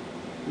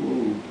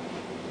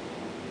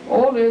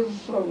 All this,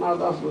 Raghunath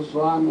das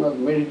Goswami was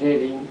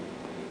meditating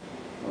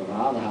for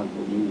Radha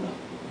Govinda.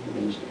 You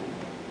understand?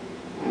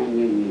 And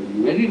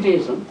in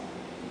meditation,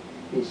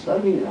 he is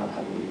serving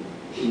Radha Govinda.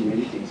 In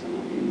meditation,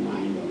 in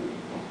mind only.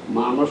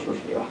 Manasa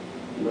Seva.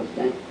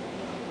 Understand?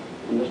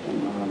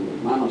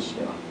 Understand? Manasa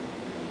Seva.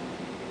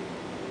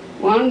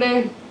 One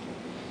day,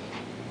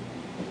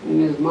 in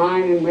his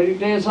mind, in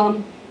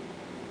meditation,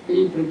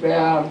 he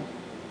prepared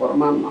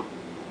Paramanna.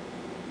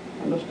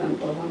 Understand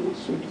Paramanna?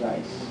 Sweet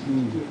rice.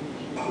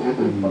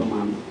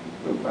 Paramanna.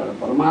 Prepared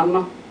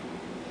Paramanna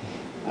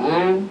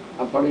and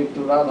offered it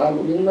to Radha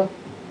Govinda.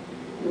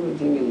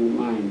 Everything in his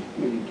mind,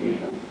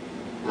 meditation.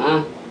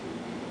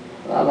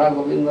 Radha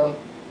Govinda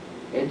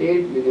ate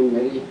it, became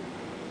very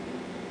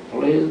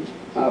pleased,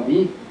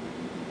 happy,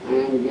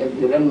 and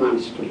gave the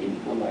remnants to him.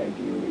 All right,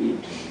 you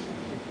eat.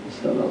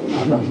 So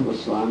Raghunath das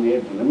Goswami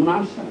ate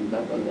remnants, and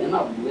that was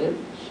enough. There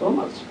so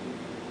much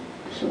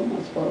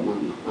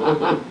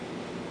Paramanna.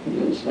 You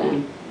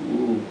understand?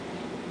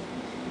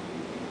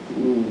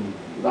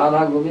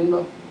 Radha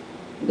Govinda,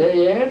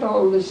 they ate,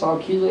 all the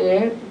Sakhis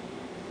ate,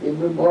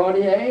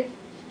 everybody ate,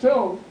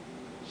 still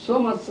so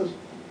much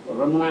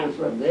remnants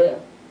were there.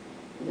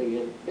 They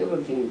gave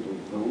everything to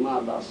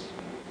Raghunath Das.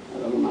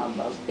 Raghunath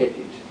Das ate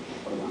it.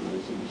 Paramanna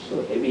is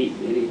so heavy,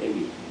 very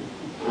heavy.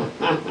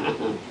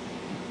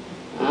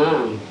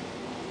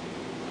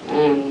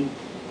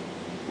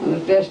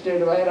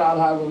 tasted by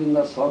Radha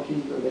Govinda Sakhi,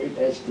 very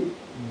tasty.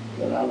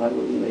 The Radha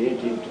Govinda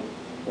ate it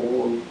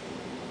whole,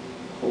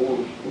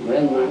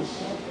 very nice,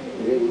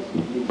 very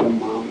big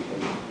amount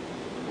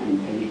and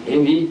very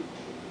heavy,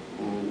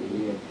 and he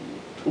ate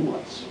too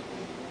much.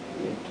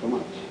 He ate too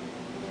much.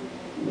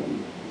 Then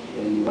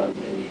he was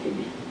very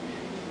heavy.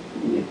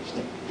 Next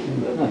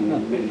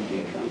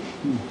meditation,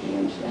 you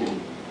understand.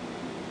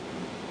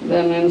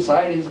 Then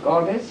inside his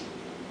cottage,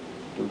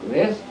 took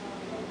rest,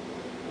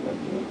 but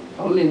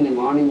only in the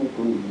morning he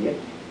couldn't get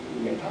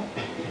up.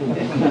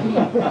 Couldn't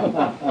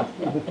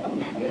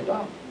get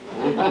up.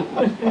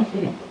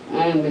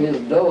 And his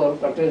door,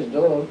 cottage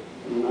door,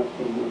 not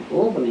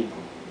opening.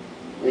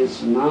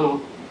 It's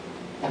now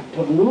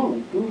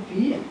afternoon, 2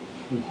 p.m.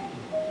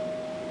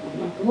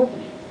 Not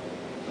opening.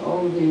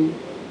 All the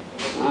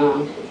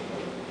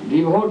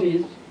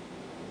devotees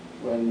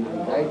were in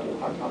anxiety.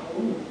 What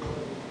happened?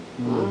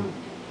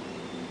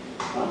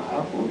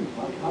 What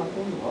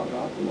happened?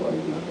 Why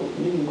is not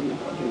opening the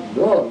cottage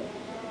door?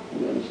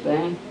 You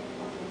understand?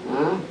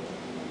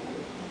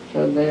 So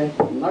they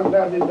knocked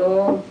at the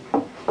door.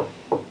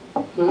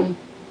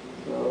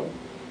 So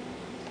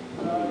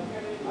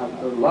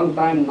after a long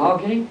time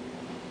knocking,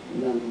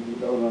 then the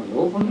door was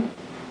opened.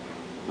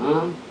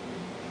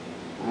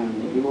 And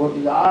the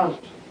devotees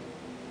asked,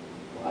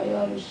 "Why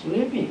are you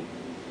sleeping?"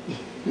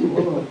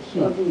 Oh,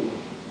 shutting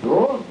the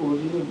door,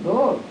 closing the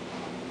door.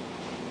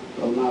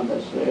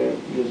 Raghunath said,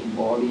 "This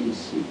body is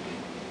sick.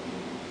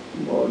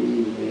 Body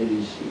is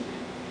very sick."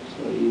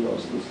 So he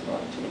also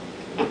started.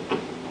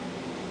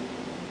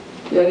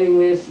 Hearing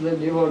this, the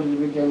devotees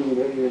became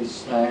very, very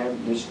sad,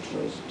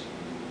 distressed.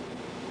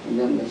 And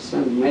then they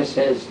sent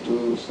message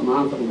to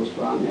Sanatana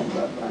Goswami. At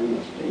that time he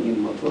was staying in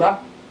Mathura.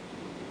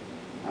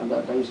 At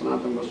that time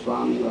Sanatana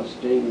Goswami was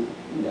staying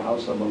in the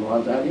house of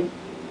Balvacharya.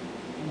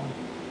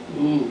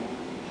 And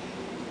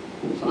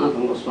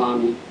Sanatana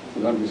Goswami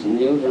got this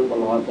news and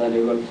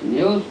Balvacharya got this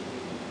news.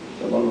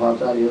 So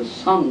Balvacharya's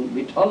son,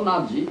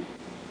 Vithalnathji,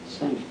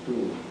 sent to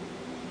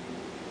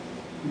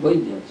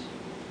Vaidyas,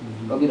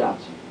 Kaviraj.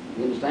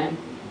 You understand?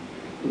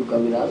 To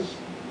Kaviraj,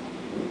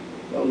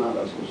 Raghunath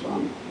das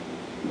Goswami,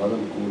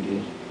 Bhajan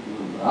Kutir,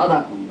 Radha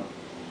Kunda.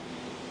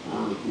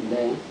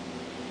 Then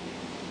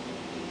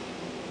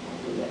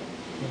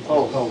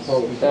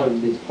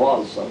heard these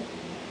falls of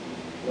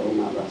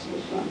Raghunath das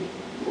Goswami.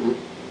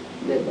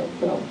 They were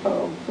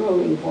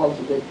throwing falls,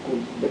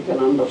 they can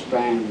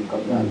understand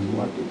because that's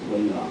what is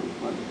going on.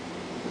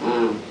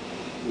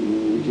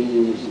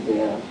 Jesus is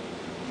there,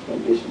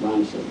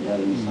 participants are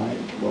there inside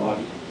the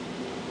body.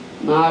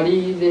 Nari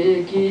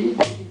dekhi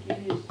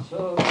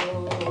so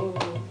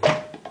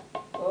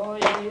koi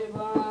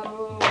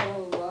baro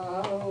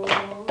baro,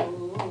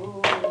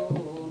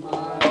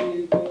 nari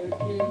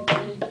dekhi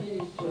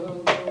so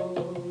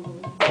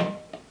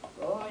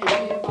koi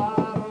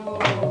baro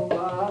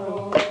baro,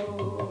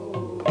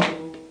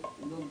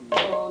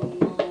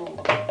 duddono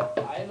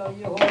ailo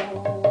yo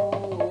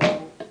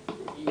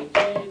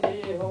iti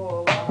deho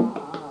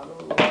baro,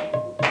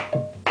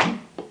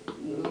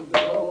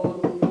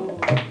 duddono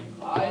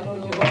ailo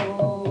yo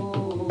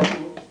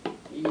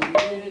iti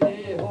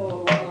deho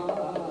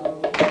baro.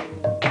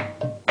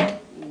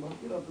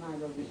 Bhakti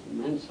Ratnakar is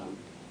mentioned.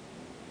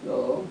 So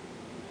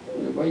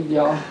the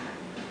Vaidya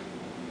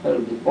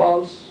held the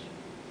pulse,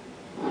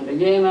 and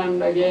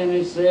again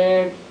he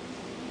said,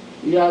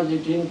 he has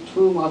eaten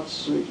too much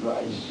sweet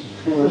rice.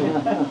 Too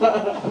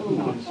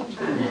much.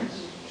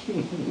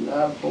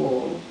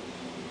 Therefore,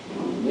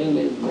 bill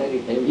is very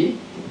heavy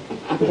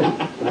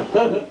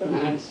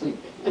and sick.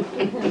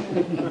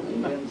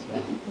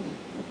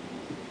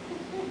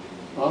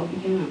 All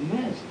became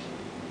amazed.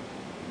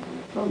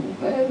 From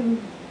where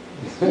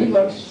he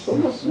got so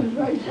much sweet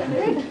rice and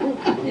ate?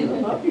 He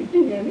was not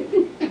eating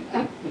anything.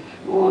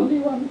 Only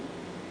one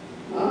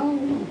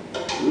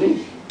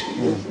leaf.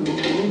 This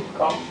leaf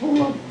cup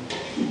full of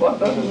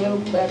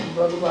buttermilk that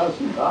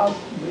Bhagavasi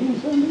caste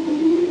brings and he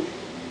eats.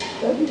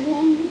 That is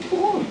only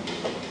food.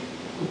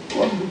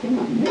 What became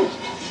amazed?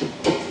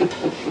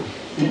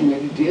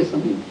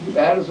 Meditation,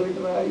 bad sweet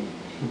rice.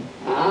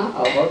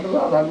 About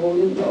Radha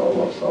Govinda,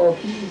 about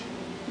Sakhi,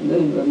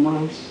 then the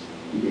monks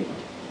eat.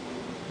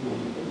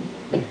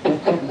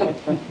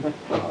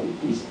 How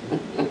it is.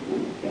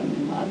 Can you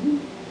imagine?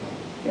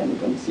 Can you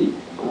conceive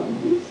how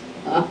it is?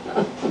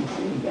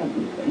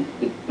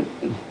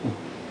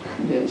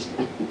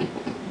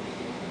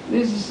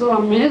 This is so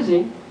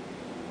amazing.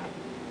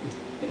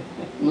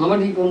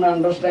 Nobody could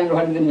understand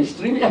what is the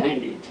mystery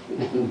behind it.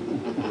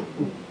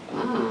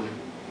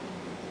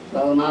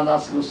 Raghunath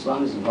das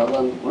Goswami's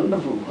bhajan,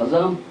 wonderful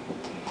bhajan.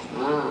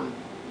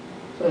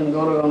 So in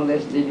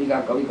Glories of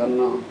Raghunath Kavi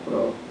Karna,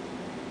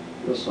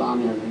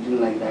 Goswami has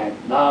written like that.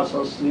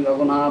 Dasa Sri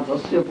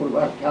Raghunathasya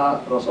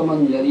Purvakhya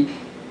Rasamanjari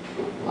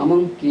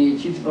Amam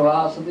Kechit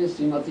Pravasate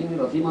Srimatim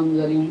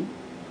Ratimanjarim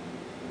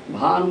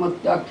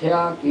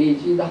Bhanmatyakhya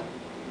Kechida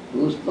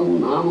Gustam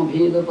Nama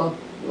Bhedata.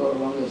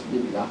 Glories of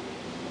Raghunath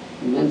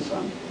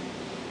mentioned.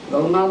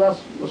 Raghunath das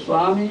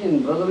Goswami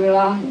in Brother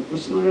Lila, in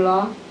Krishna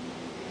Lila,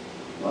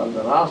 was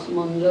the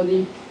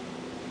Rasamanjari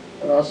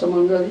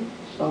Rasamanjari,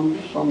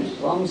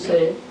 some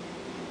say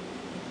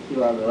he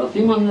was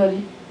Rati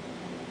Manjari,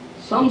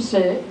 some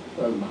say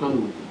he was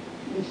Bhanumati.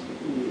 This is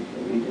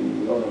written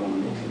in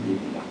Raghunath das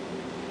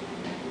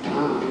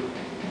Goswami.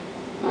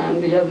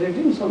 And he has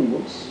written some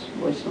books,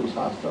 Vaishnava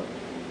Shastra,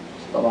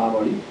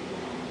 Stavavali,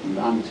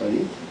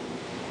 Dancharit,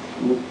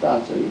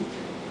 Muktacharit,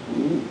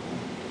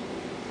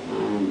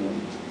 and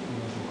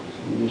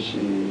this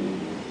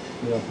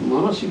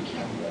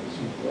Manasikya,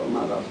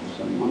 Raghunath das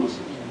Goswami,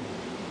 Manasikya,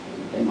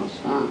 famous.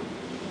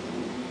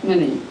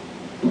 Many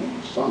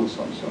songs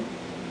also,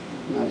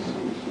 nice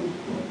songs,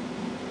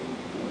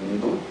 very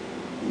good,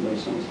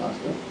 Vaishnava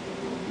Shastra.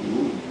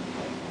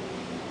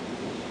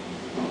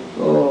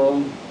 So,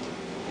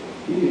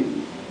 his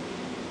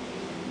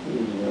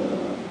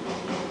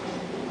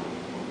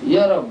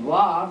year of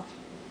birth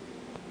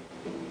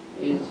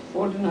is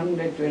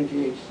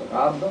 1428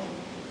 Sagrada,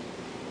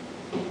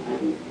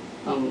 and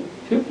on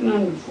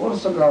 1504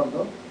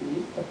 Sagrada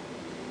he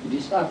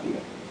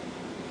disappeared.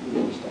 You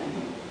understand?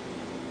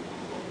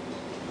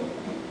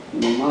 In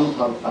the month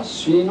of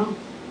Ashwina,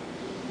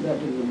 that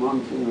is the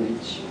month in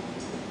which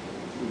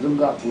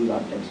Durga Puja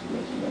takes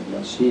place, that is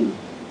Ashwina,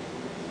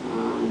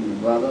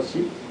 and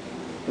Dvadasi,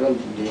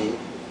 12th day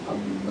of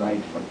the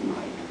bright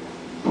fortnight.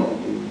 That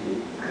is the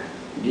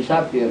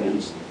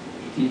disappearance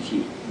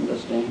Tithi,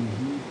 understand?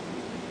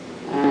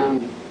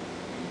 And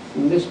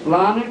in this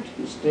planet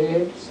he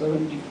stayed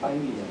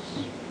 75 years.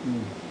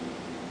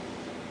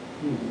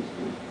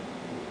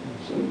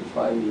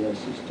 75 years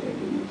he stayed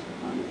in this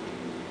planet.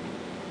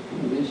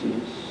 And this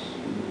is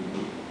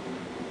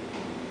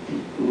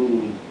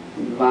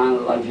divine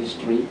life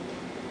history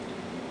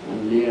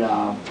and leader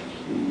of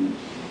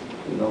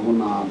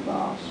Raghunath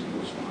das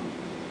Goswami.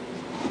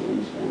 You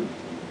understand?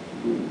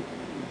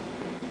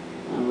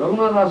 And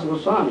Raghunath das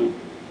Goswami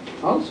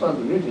also has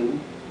written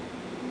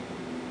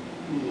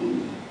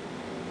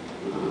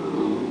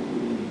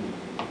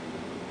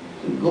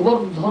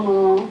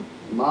Govardhana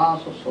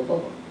Vasa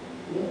Satava.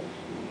 Yes,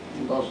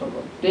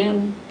 Dasaka.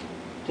 10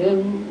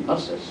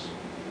 verses.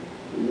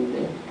 Isn't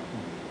there?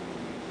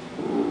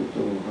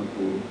 To have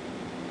to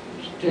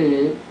stay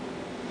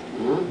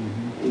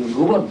in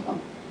Govardhan.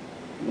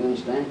 You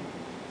understand?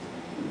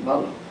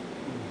 Bala.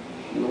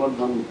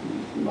 Govardhan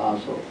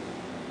Vasa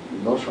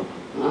Dasaka.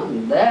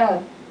 And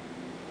there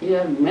he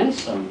had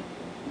mentioned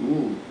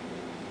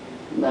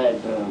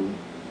that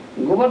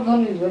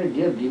Govardhan is very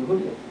dear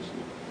devotee of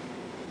Krishna.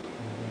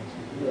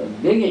 He was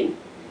begging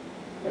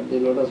at the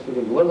lotus feet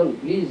of Govardhan,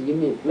 please give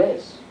me a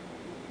place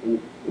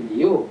with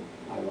you.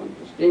 I want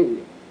to stay with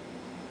you.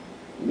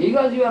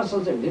 Because you are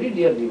such a very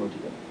dear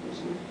devotee of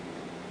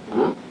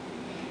Krishna.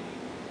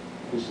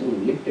 Krishna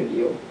lifted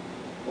you,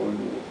 hold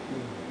you.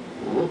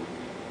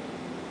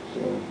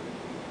 So,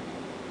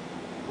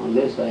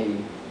 unless I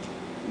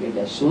get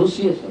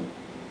association,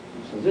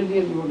 such a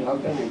dear devotee, how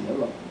can I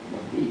develop?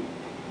 But he,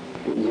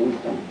 in the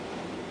time.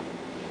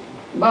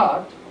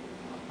 But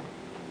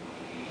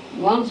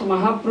once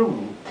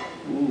Mahaprabhu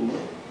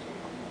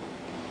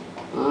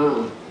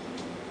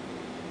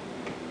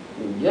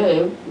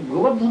gave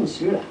Govardhan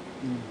Sila.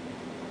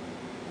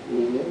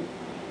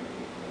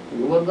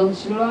 Govardhan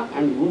Sila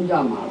and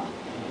Gunja Mala.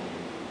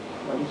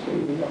 What is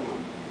it, Gunja Mala?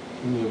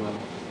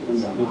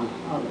 Gunja Mala.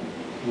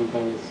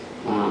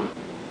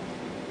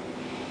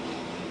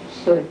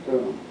 So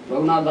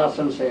Raghunath Das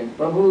said,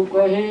 Prabhu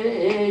kohe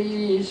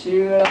ei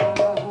Sila.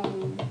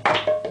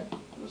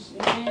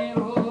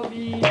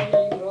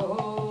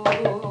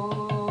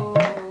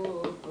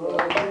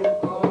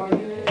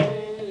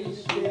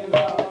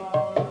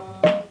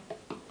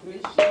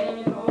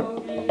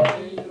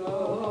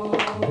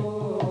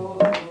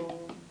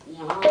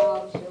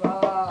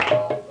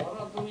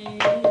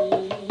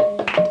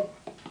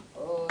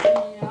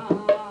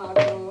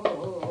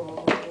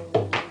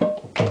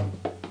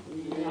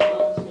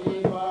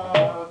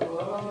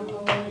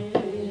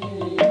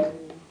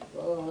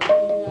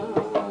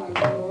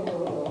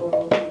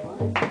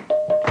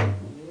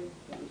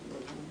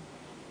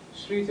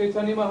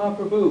 Chaitanya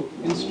Mahaprabhu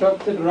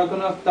instructed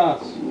Raghunath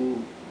Das,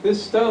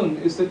 this stone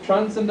is the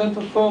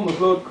transcendental form of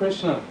Lord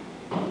Krishna.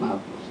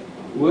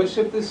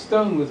 Worship this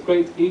stone with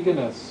great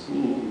eagerness.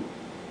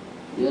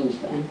 You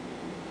understand?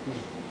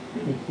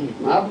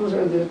 Mahaprabhu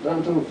said this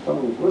transcendental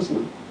form of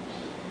Krishna,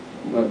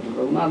 but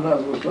Raghunath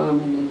das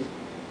Goswami in his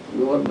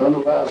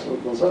Govardhana Vasa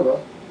Kosava,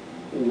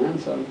 he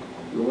mentioned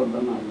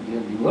Govardhana as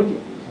their devotee.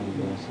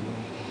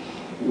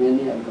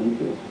 Many are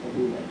confused. What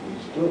is that?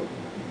 It's true.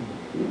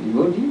 The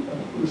devotee or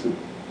Krishna?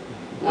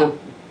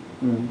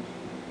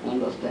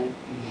 Understand?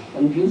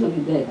 Confusion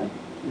is there.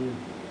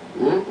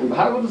 And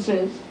Bhagavad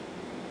says,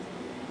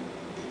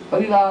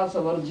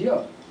 Haridasa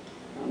Varjya.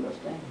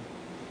 Understand?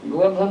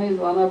 Govardhan is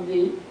one of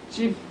the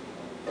chief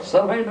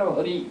servant of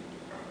Hari.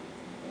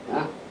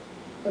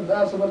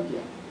 Haridasa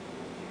Varjya.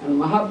 And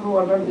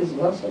Mahaprabhu uttered this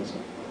verse also.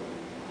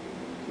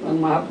 When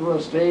Mahaprabhu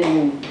was staying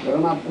in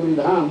Raghunath Puri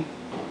Dham,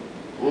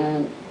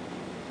 and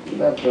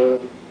that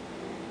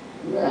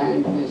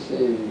behind this,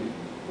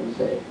 what to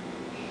say,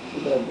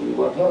 that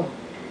water,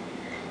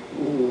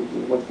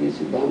 Bhakti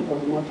Siddhanta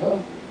Matha.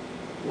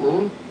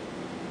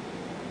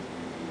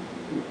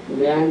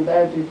 Behind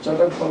that is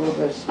Chatak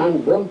Parvata,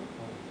 sand dome.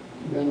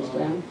 You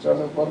understand?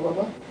 Chatak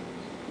Parvata.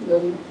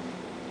 Then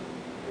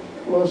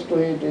close to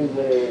it is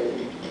a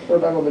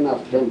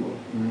Raghunath temple.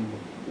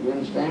 You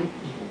understand?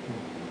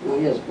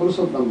 Yes,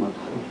 Purushottam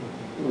Matha.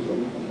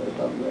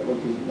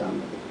 Bhakti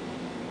Siddhanta.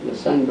 The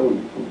sand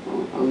dome.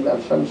 On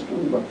that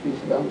sandstone, Bhakti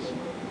Siddhanta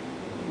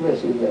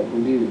place is there,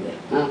 Buddhi is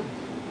there.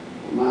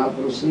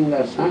 Mahaprabhu seeing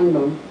that sand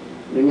dome,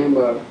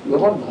 remember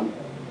Govardhan.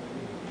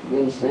 You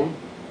understand?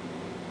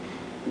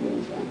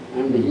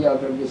 And he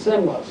uttered the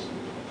same verse,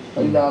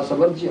 Haridasa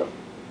Varjya.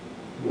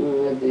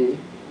 The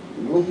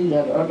gopis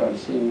had uttered,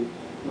 saying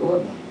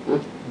Govardhan.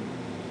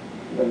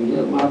 But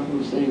here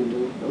Mahaprabhu is saying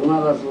to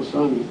Raghunath das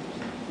Goswami,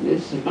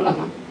 this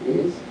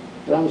is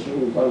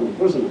transferring from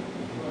Krishna.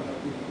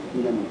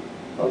 And then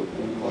how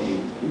can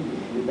you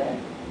do that?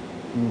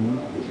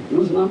 Is it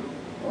Krishna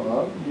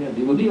or they are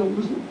devotee of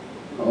Krishna?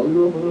 All the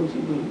overalls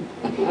you do.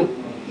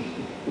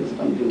 It's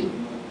continuing.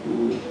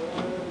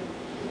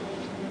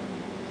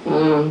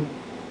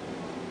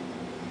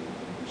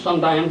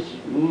 Sometimes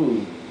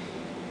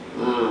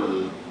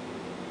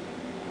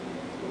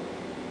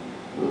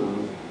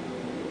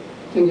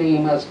thinking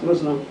him as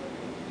Krishna,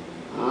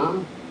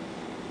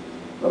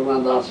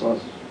 Raghunath Das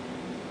was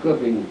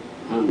gripping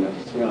under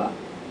Srila,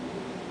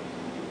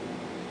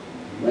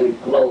 very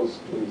close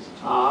to his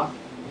heart,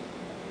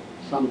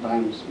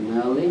 sometimes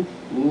smiling,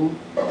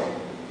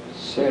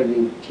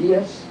 shedding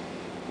tears,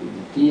 with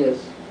the tears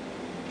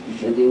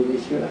shedding the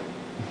Srila.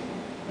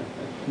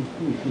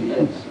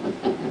 Yes.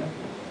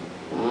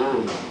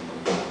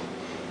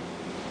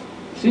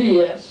 3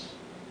 years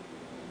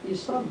he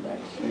served that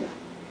Srila.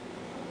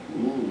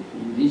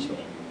 In this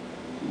way.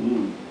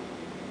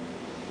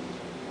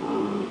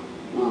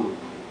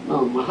 No,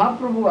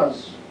 Mahaprabhu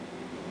was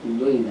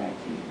doing that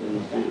thing, you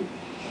understand?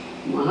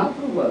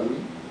 Mahaprabhu was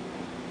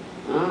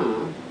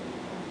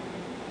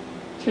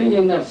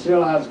thinking that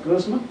Srila as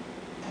Krishna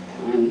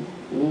and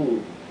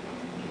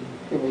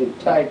keeping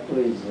tight to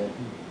his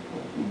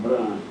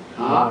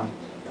heart,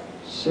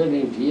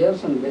 shedding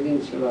tears and begging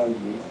Srila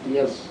the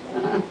tears,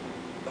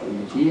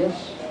 the tears.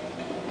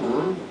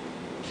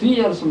 3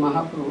 years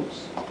Mahaprabhu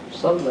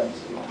served that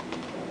Srila.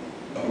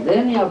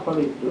 Then he offered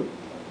it to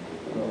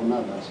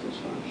Raghunath das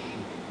Goswami.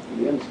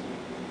 You understand?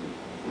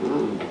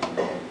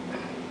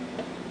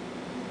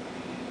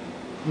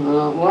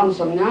 One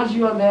sannyasi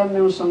was there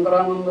named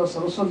Sankarananda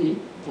Saraswati.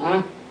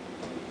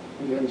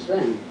 You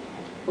understand?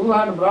 Who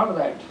had brought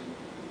that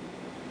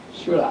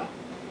Srila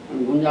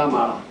and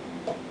Gunjamala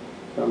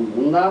from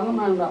Vrindavan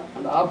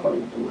and offered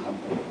it to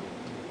Mahaprabhu.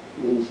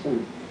 You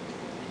understand?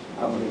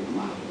 Offered it to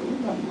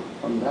Mahaprabhu.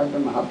 From that the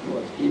Mahaprabhu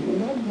was keeping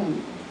that,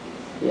 then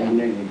he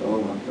handed it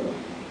over to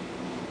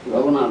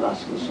Raghunath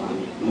das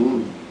Goswami.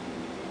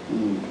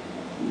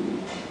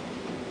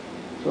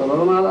 So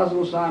Raghunath das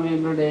Goswami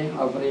every day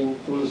offering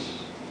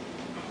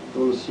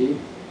tulsi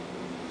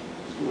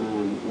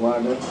and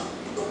water,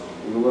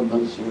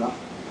 Govardhan Srila,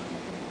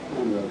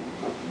 and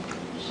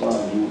saw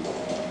him,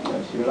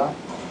 that Srila.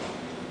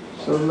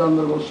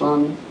 Sridhar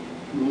Goswami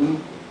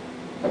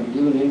had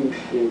given him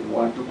a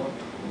water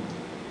bottle.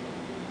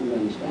 You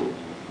understand?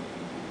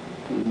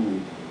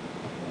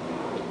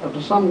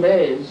 After some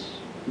days,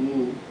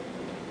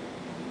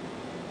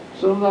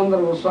 Sridhar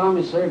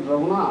Goswami said,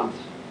 Raghunath,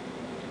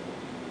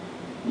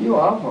 you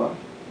offer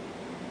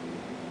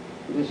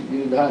this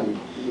Giridhari.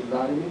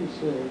 Giridhari means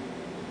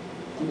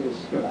this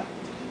Srila,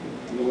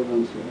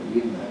 Govardhan Srila,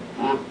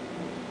 Giridhari.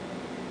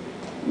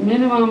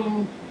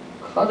 Minimum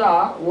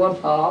khaja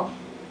worth of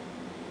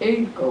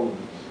 8 cowries.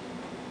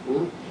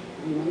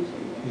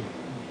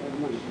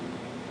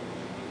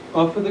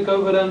 Offer the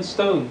Govardhan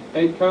stone,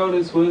 8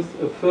 cowries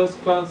worth of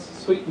first-class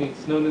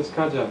sweetmeats known as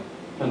kaja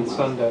and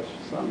sandesh.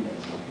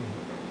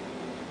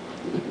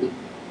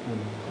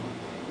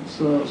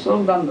 So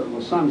Sridhar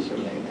Goswami said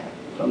like that.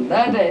 From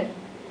that day,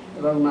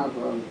 Raghunath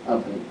was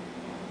offering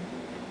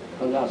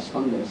kaja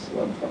sandesh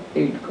worth of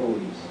 8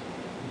 cowries.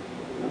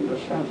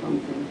 Understand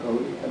something,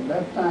 cowrie? At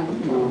that time,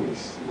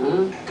 Cowries.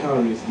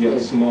 Cowries, they are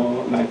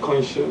small, like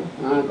corn shell.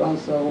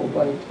 Concha,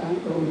 Uparita,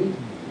 cowrie.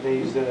 They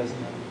use that as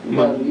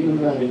money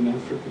in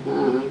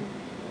Africa.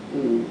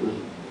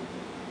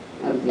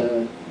 At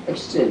the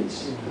exchange.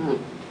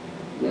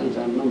 There's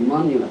no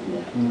money was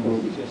there.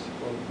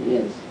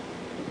 Yes.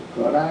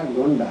 Kora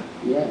Gonda,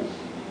 yes.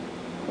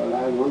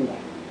 Kora Gonda.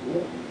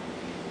 Yes.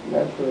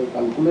 That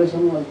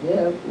calculation was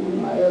there.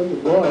 When I was a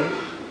boy,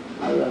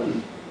 I was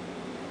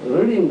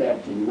reading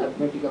that thing,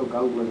 mathematical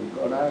calculation,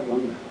 Kora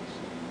Gonda.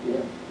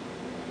 Yes.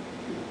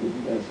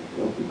 That's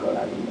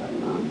Kora Gonda.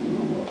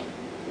 No more.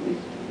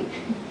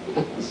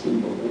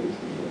 Simple, very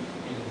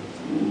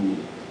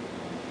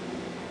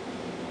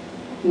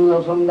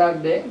simple. From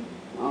that day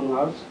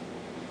onwards,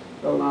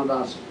 Raghunath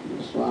das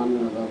Goswami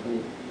was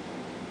offering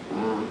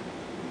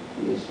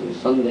this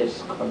Sandesh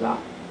Khaja,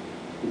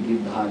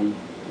 Girdhari,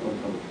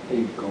 of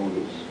 8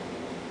 cowries.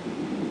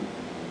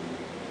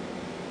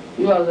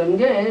 He was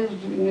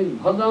engaged in his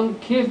bhajan,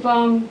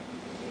 kirtan,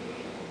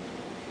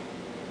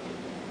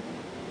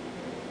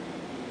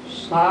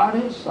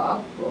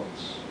 7.5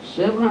 prohars,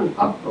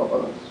 7.5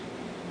 prohars.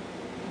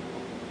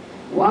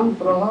 One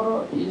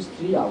prahara is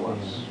 3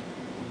 hours.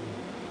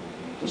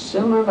 So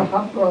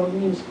 7.5 prahara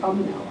means how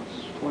many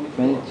hours?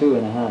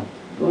 22.5.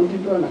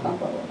 22.5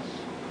 hours.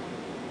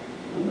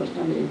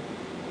 Understand it?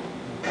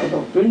 Out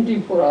of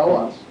 24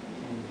 hours,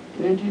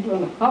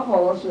 22.5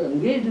 hours are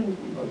engaged in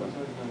bhajan.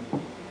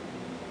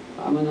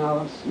 How many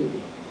hours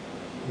sleeping?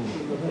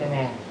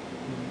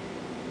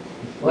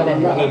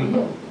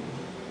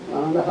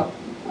 1.5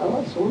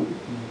 hours only.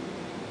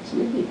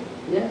 Sleeping.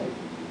 Yeah.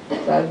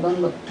 That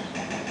one.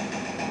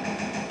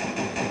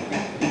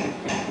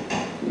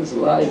 This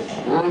life,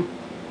 huh?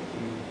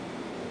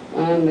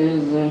 And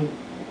his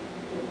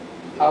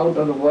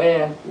outer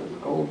wear,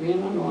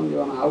 coping and only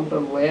on outer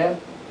wear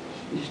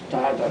is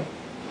tattered.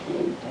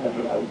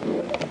 Tattered outer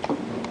wear.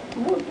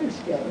 Who takes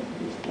care of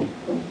this thing?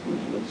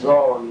 Completely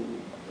absorbed.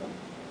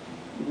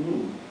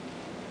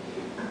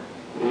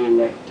 And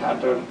like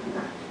tattered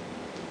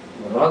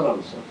rug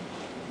also,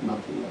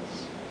 nothing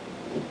else.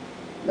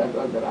 That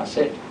was their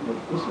asset, but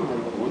Krishna had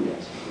the only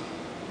asset.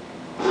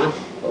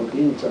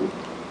 Akinchana.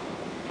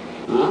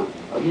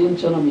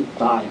 Akinchana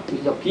mittaya. He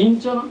is a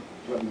kinchana,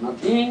 but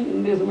nothing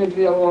in this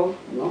material world,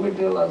 no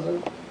material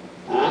asset.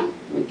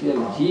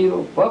 Material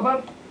zero,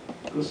 but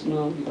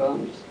Krishna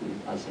becomes his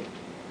asset.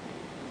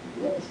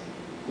 Yes,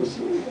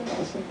 Krishna is an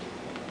asset,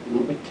 no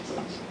material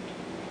asset.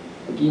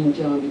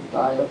 Akinchana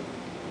mittaya,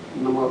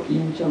 nama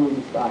akinchana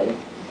mittaya.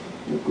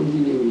 The Kunti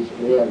Devi's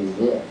prayer is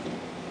there.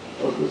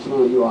 Oh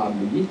Krishna, you are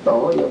the Gita,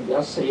 you have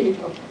just said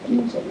of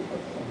Kinchana.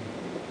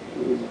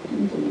 It is a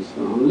Kinchana.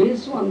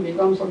 Unless one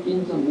becomes a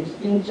Kinchana, is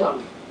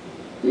Kinchana,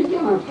 he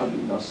cannot have the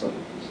dasa of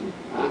Krishna.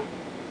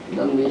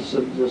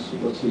 Dhanmeshwarya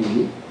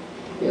Sudasini,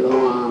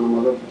 Yadamana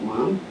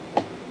Madatman,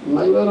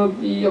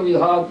 Naivarati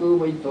Avidhatu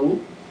Vaitam,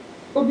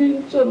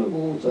 Akinchana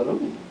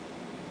Gocharam.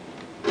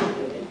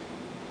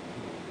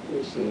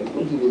 This is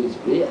Kunti Devi's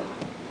prayer.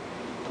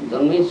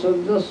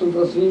 Dhanmeshwarya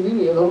Sudasini,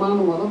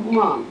 Yadamana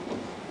Madatman,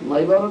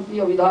 Naivarati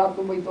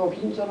Avidhatu Vaitam,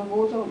 Akinchana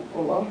Gocharam.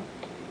 Oh Lord.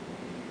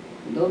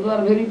 Those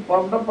are very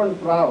puffed up and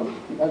proud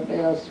that they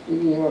are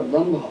speaking about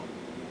Dambha.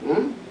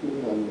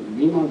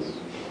 Demons,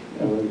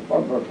 they are very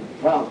puffed up and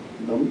proud.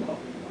 Dambha.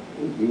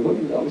 And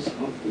devotees also.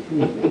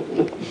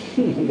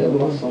 There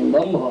was some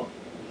Dambha.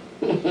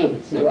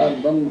 Siva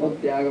Dambha,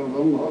 Tyaga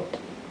Dambha.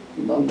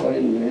 Dambha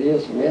in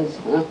various ways.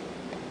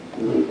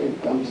 And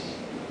it comes.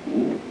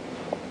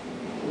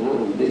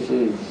 This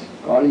is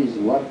Kali's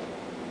work.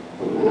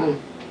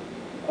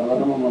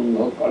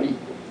 Avarama Kali.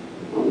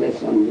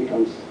 Unless one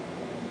becomes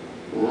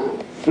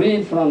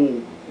free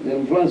from the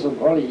influence of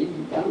Kali, he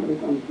can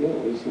become pure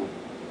Vaishnava.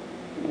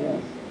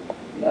 Yes.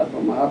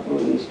 Therefore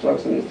Mahaprabhu's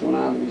instruction is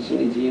Tunad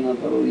Vishnu Jina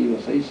Tarori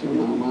Vasaishu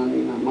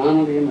Namani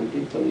Namanadena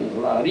Kirtanya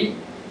Salari.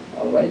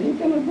 Otherwise you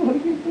cannot do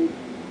Harikirtan.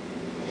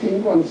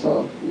 Think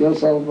oneself,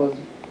 yourself as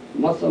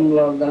much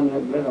humbler than a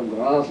blade of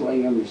grass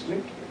lying on the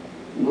street.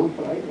 No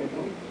pride at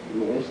all.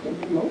 Lowest of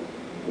the low.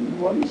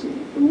 Everybody says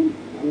it to me.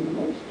 I am the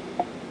lowest.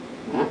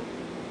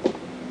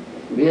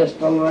 Be as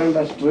tolerant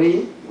as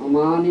tree.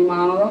 Amani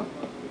manada.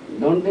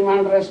 Don't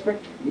demand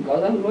respect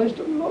because I am lowest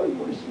of the low.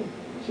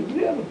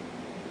 Superior.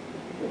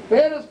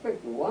 Pay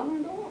respect to one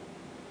and all.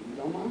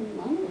 Amani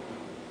manada.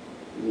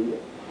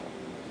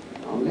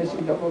 Unless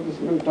you develop this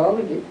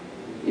mentality,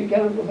 you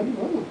cannot do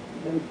Haribhajana.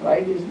 Then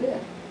pride is there.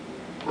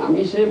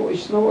 Ami se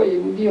Vaishnava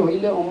Yehudi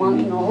hoile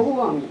Amani no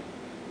hobo ami.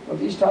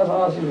 Pratishtha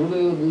sahasi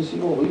hrudayo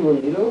dusiro hoivo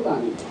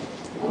nirodani.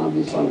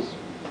 These songs.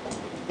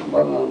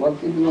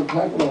 Bhakti Vinod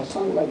Thakur has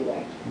sung like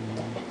that.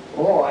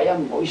 Oh, I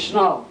am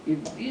Vaishnava.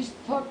 If this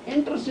thought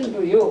enters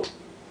into you,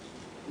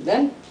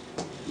 then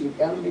you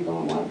can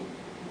become a man.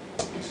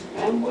 I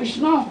am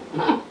Vaishnava.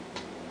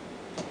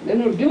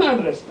 Then you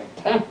demand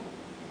respect.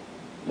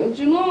 Don't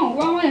you know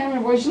why I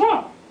am a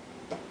Vaishnava?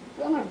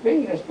 You are not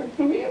paying respect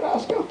to me,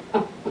 rascal.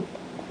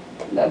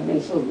 That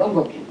means so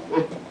Dambhaki. I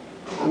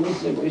am a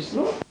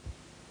Vaishnava.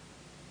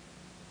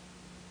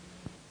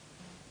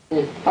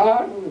 If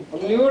heart will be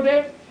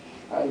polluted,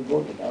 I will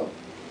go to hell.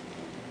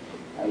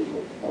 I will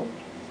go to hell.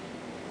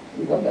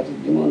 Because that is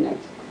demoniac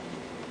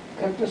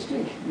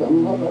characteristic.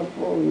 Dhamma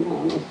Dharpo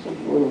Vimanasya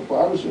Guru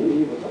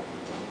Parushuni Vata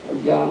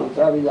Ajnana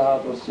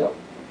Travidatasya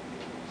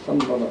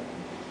Sampada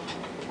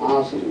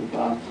Asri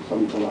Partha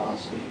Sampada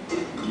Asri.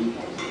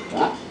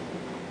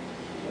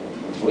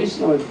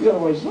 Vaishnava, pure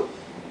Vaishnava,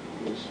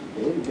 is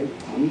very big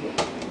humble.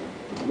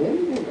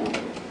 Very big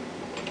humble.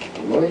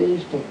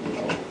 Lowest of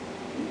love.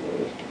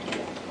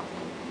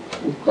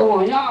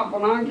 Uttama ya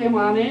apna ke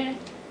mane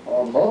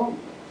although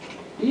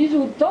he is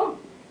Uttam,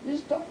 he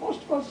is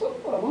topmost person,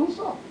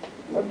 Paramahansa.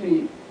 But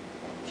he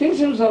thinks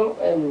himself,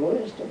 I am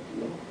lowest of the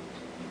low.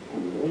 I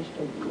am lowest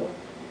of the low.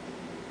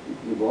 If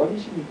the body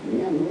is with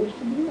me, I am lowest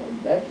of the low.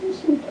 That is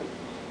simple.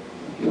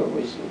 Pure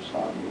Vaishnava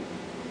sadhana.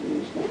 You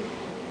understand?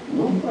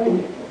 No pride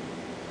at all.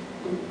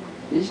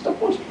 He is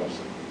topmost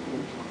person.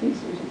 He thinks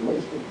he is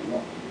lowest of the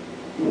low.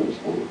 You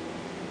understand?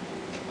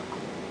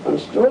 One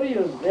story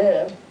was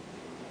there.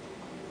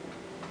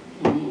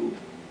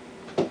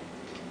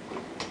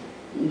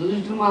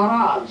 Yudhishthira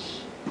Maharaj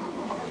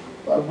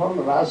performed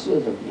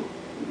Rasya Yajna.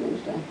 You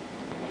understand?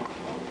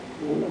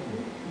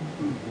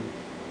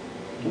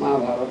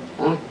 Mahabharata.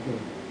 Huh?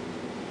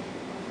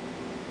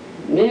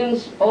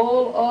 Means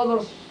all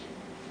other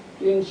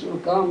kings will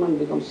come and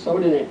become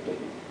subordinate to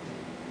him.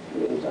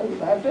 You understand?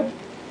 That if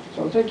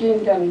such a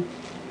king can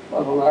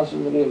perform Rasya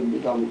Yajna, he will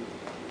become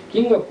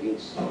king of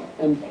kings,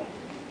 emperor.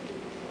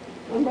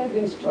 And by the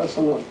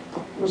instruction of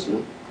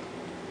Krishna,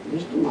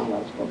 Vishnu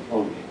Maharaj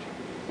performed it.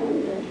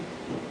 And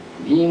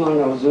Bhima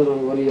and Arjuna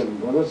were your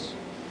brothers.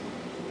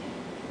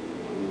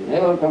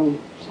 Never come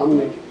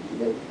submit,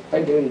 they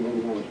fight against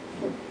them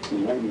but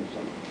not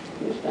himself.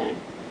 Understand?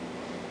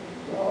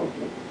 So all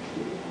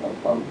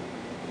performed.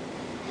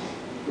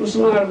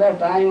 Krishna at that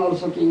time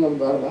also king of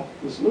Dwarka.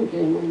 Krishna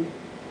came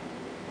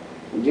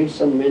and did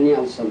some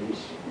menial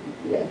service.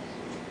 Yes.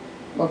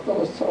 Bhakta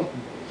was so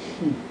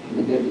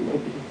the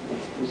devotee.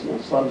 Krishna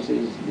serves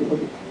his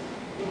devotee.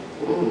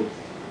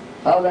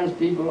 Thousands of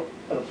people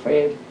are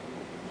afraid.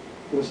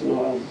 Krishna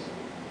was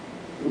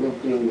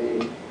lifting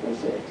the, let's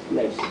say,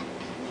 slaves.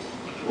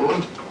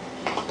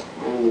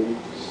 And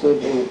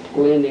sweeping,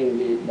 cleaning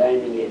the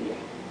dining area.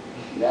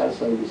 That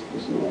service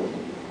Krishna was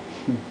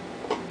doing.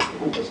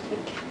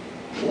 Understand?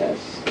 Yes.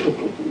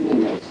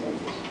 Many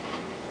service.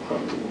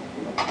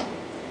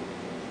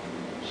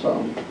 So,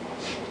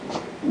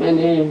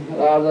 many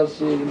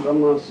Rajarshis,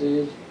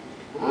 Brahmarshis,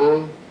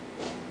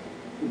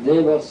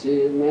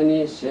 Devarshis,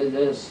 many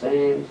sages,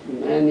 saints,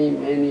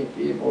 many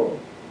people,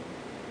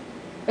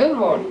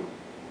 everybody,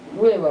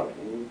 whoever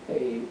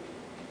paid,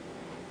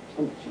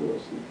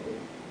 sumptuously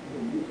paid,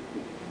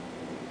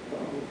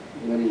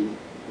 very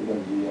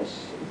gorgeous,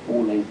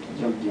 full-length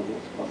judgment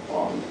was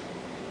performed.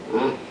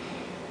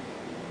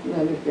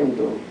 Then it came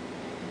to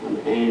an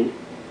end.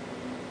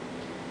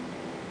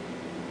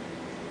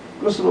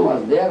 Krishna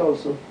was there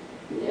also.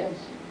 Yes.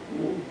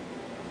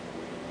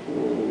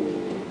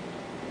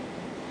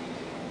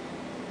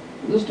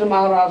 Vishnu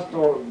Maharaj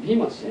told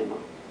Bhimasena,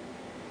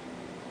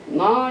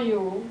 now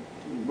you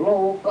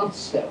blow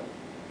concept.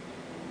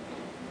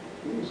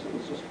 This is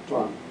so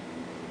strong.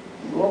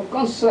 Blow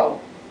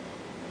concept.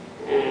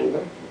 And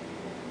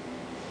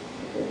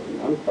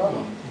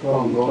Ganta.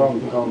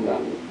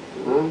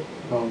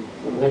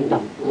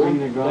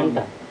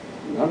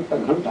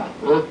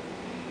 Ganta.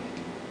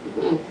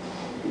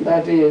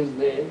 That is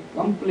the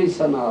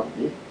completion of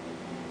the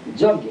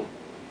Yajna.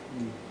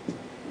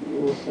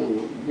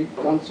 Big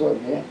concert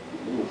there.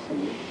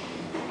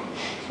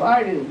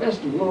 Tried his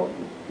best to blow.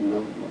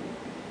 No blow.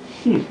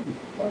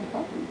 What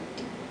happened?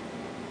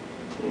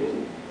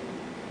 And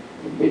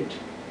the bit,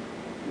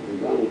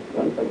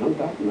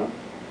 Ganta, no.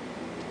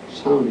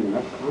 Sound is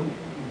not coming.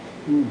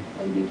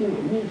 I became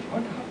amazed.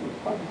 What happened?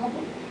 What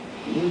happened?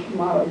 Vishnu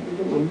Maharaj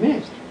became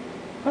amazed.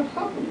 What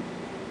happened?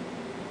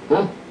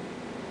 Huh?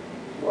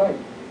 Why?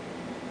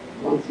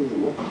 Once is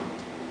not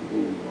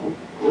being blown.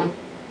 Huh?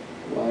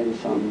 Why the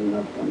sound is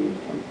not coming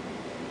from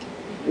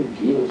the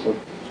gears of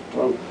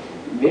strong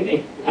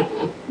beating,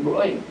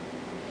 blowing?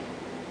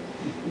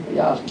 He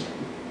asked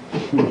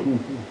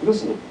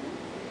Krishna,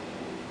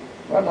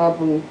 what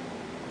happened?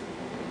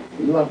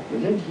 You are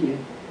present here,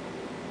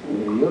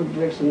 and in your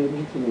direction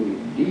everything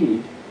you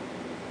did.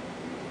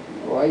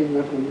 Why is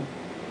not coming?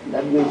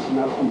 That means it's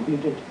not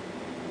completed.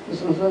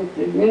 Krishna said,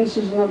 it means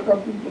it's not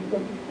completed.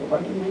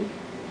 What do you mean?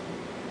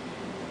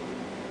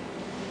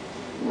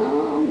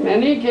 Now,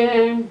 many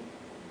came,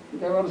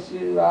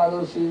 Devarshis,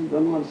 Rajarshis,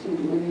 Brahmarshis,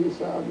 many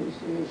sadhus,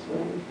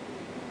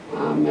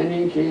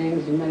 many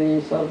kings,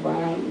 many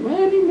serpents,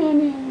 many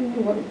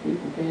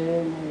people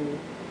came and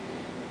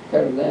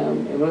fed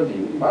them,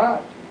 everything.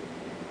 But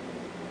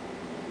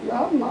you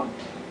are not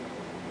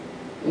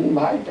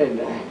invited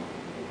a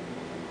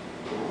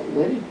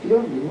very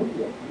pure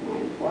devotee of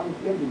mine. One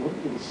pure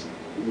devotee is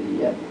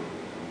here.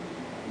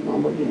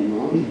 Nobody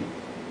knows.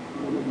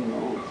 Nobody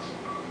knows.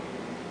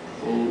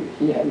 And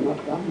he had not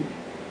come.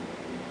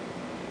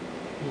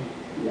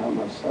 You have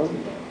not served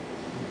him.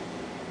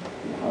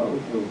 How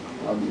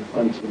the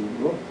function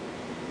will go?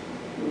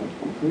 Not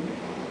completed.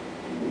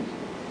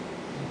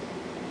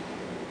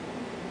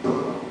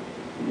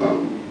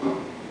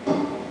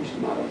 Vishnu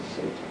Maharaj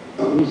said,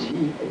 who is he?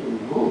 I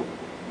don't know.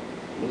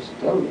 Please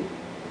tell me.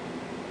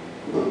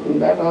 In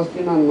that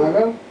Hastina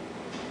Nagar,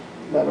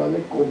 there was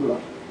a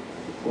cobbler.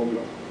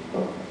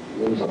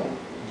 You understand?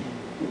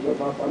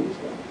 Japa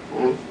understand?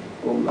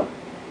 Cobbler.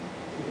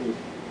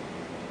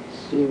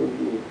 She would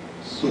be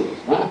shoes.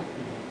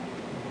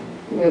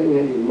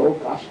 Very low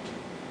caste.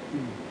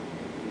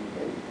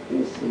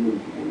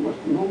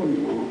 Insignificant. Nobody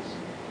knows.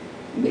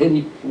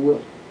 Very poor.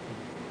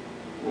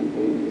 And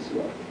doing this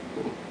work.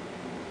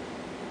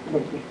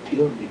 But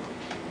pure devotee.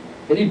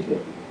 Very pure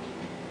devotee.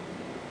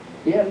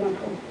 He had not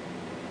come.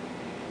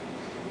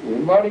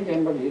 Anybody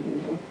can, but he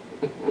didn't come.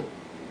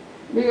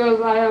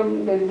 Because I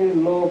am very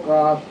low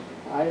caste.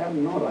 I have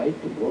no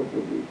right to go to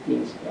the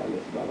king's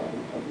palace, but I am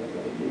not that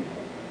I didn't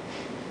have.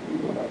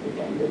 No right,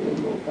 I am very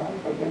low caste.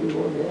 I can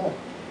go there.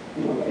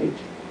 No right.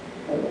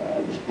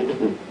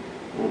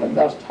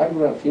 Das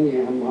Thakur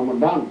thinking I am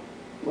Mohammedan.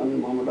 One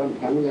Mohammedan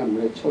family, I am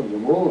rich or the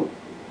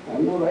I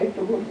have no right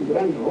to go to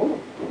Grand Road.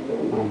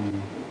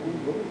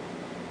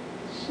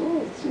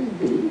 So it's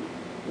the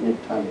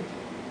mentality.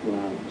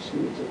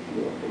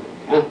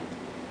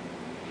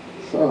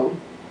 So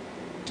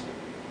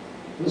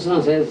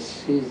Krishna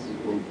says he is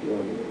my pure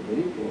devotee,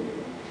 very pure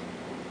devotee.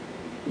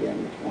 He had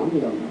not come,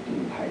 you have not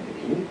invited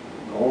him.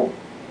 Go.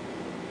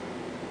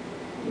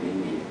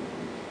 Bring him.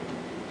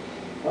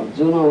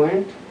 Arjuna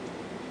went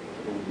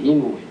and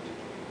Bhima went.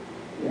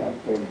 They have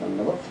paid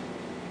Dandavat.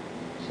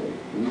 So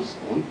please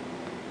come.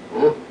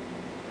 To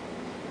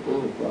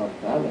our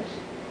palace.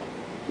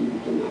 He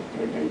became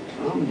afraid and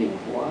trembling.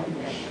 Why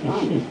they are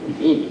coming to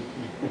me?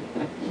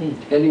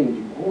 Telling me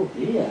to go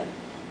there.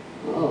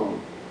 Oh,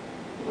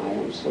 I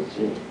am such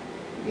a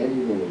very,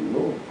 very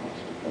low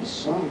cost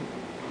person.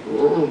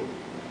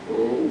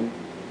 And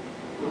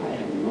I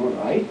have no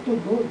right to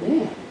go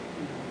there.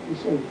 He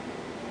said,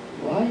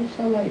 why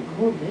shall I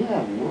go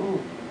there? No.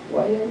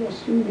 Why are you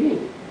asking me?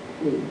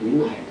 He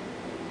denied.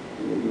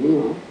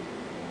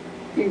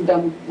 Kicked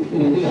them.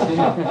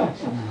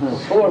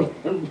 Sword.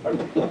 And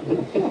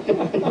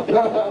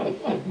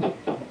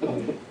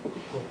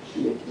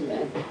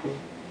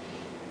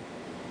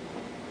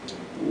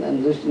then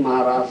this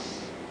Maharaj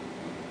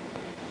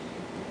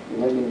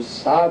made him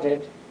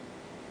started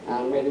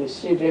and made him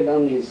seated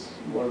on his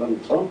golden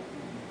throne,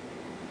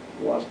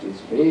 washed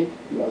his feet,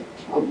 he was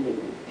trembling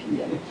with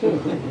fear.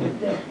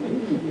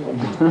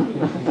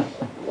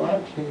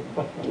 What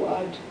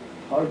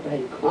hurt I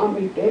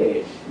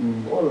committed?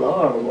 Oh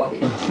Lord, why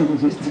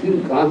is this still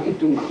coming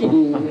to me?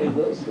 It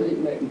was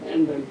in my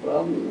mind and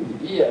trembling with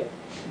fear.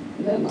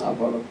 Then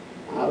after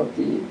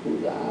Arati,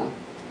 Puja,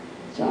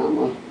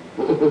 Chama,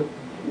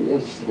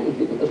 yes,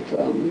 he was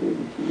trembling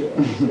with fear,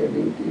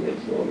 shedding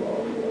tears. Oh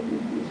Lord, what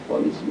is this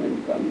punishment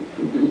coming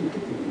to me?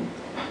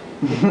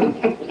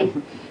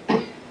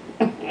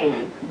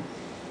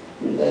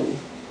 And then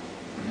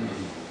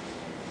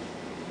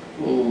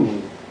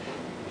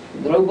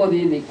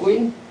Draupadi, the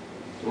queen,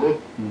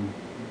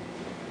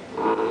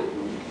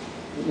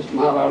 this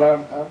Maharaj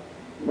her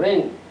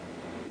bring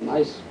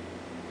nice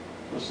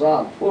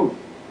prasad, food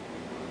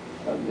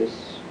for this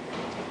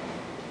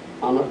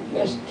honored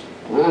guest.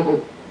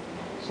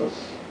 Such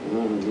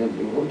their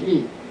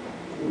devotee,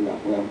 we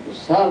have to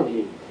serve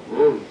him.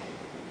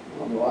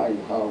 Otherwise,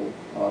 how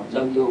our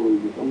yajna will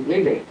be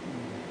completed.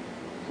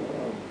 So,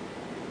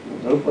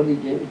 Draupadi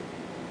came,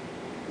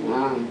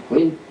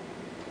 queen,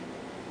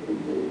 with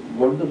the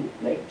golden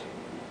plate,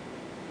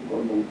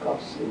 golden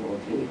cups,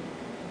 everything,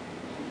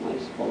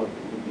 nice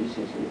colorful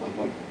dishes and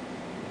offered.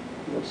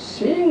 But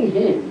seeing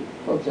him,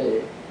 such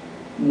a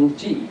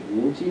muchi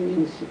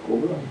means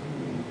cobra,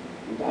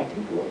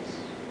 dirty clothes,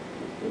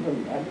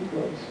 dirty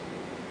clothes,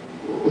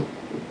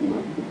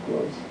 not good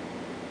clothes,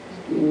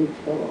 skinny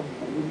fellow,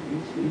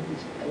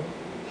 this fellow,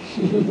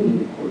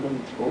 golden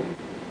throat,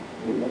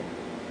 and that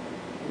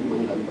my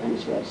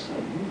husbands were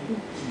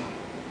serving.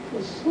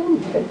 There's some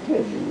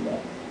hatred in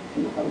that,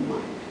 in her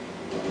mind.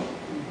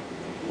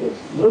 Yes,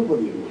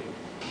 Draupadi mind,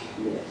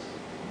 yes.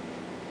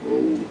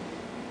 And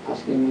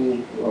asking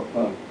me to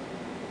offer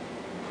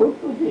food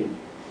to him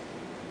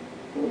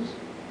was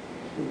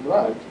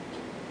right.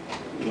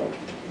 But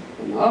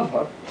an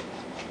offer,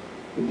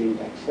 he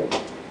didn't accept.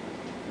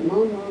 No,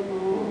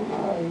 I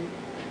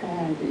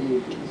can't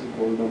eat this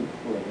golden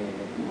plate,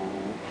 no.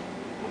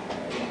 I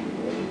am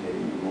very,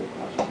 very low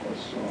caste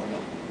person.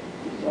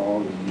 It's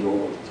all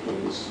your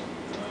things,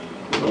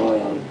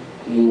 royal,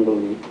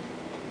 kingly,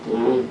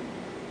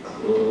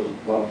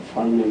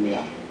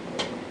 paraphernalia.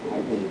 I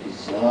don't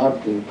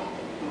deserve it.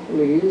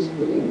 Please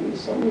bring me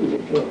some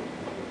little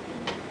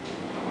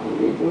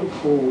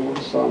food,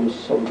 some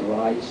salt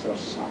rice or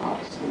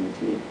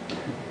something.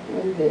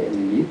 And they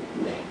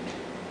leaflet,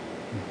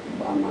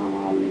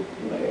 banana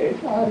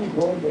leaflet. I'll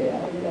go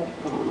there in that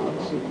corner,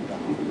 sit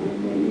down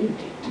and eat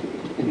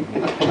it.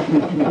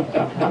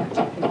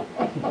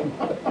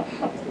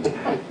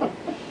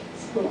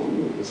 So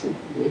amazing.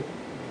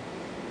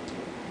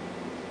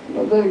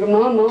 But they go,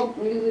 no,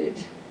 please eat.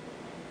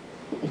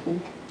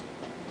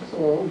 So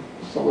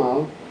somehow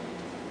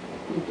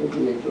he took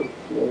little,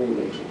 very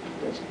little,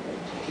 just that.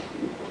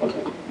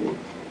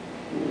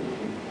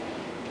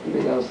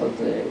 Because of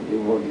the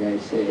devotee, I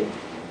say,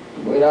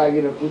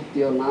 Vairagya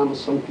Kritya Nam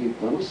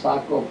Sankirtana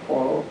Sako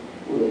Polo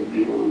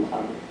Jivan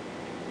Dharan.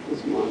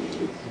 This morning,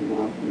 it's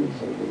not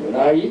so the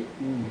Vairagya.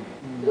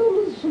 They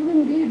always should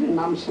engage in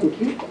Nam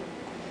Sankirtana.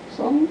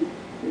 Some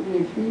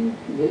leafy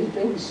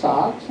vegetables,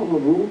 saag, some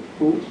root,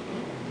 fruits,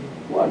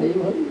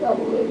 whatever is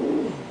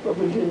available,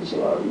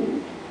 providential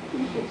army, he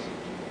takes it.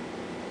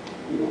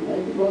 And then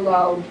he goes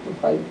out to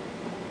 5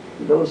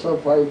 dosa,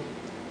 5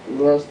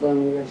 glass,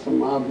 and get some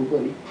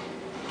madhukari.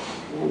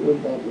 And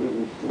with that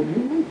little food,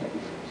 he might have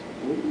it.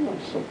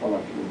 Not so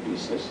palatable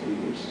dishes he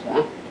eats,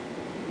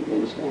 you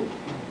understand?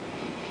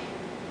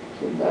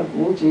 So that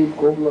mochi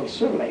cobbler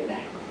still like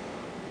that.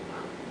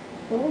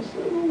 So,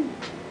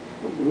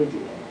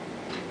 completely.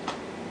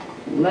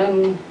 And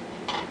then,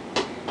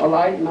 all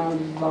right, now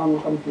this is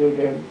done,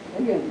 completed.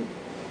 Again,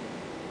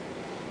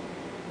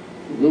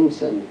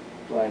 Vincent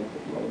tried to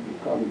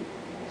become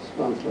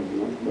sponsor,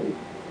 not money.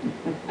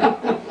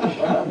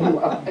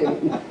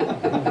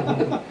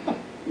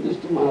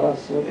 Mr. Maharaj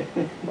said,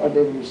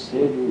 whatever you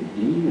said, you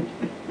did.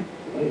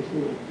 I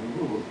said,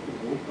 no,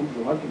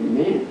 what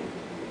man?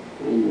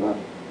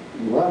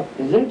 You are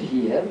present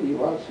here,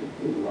 you are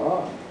Supreme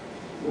Lord.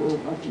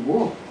 What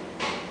more?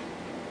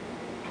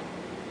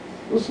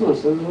 Krishna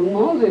says, who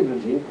knows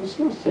everything.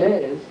 Krishna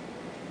says,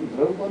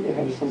 Draupadi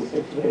had some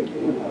hatred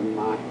in her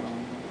mind.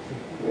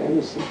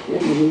 When she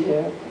came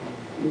here,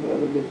 she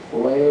was a bit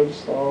polite,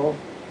 so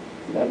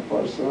that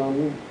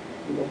person,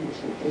 there was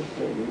some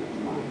hatred in her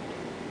mind.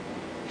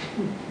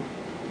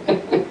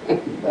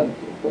 That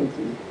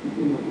person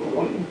didn't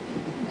want.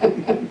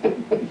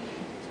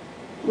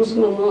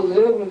 Krishna knows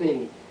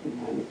everything.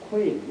 And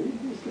queen,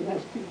 this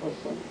nasty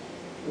person,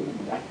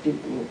 that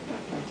people,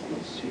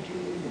 that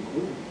sitting in the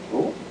good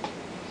throat,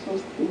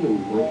 such thing in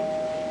mind.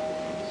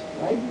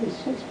 Why is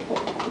such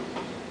problem?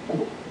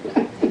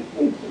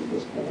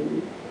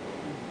 Understand?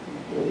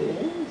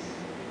 Yes,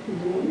 you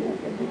don't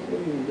have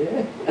everything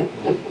there.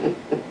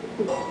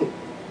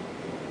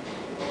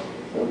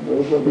 So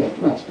those of the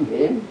last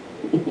came,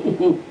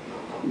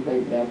 by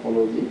the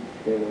apology,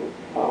 they were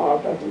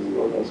part of his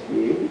lotus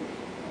feet.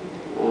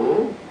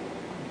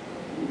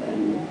 Then,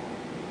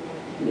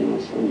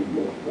 some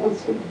left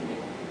answered,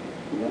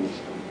 then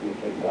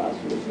completed grass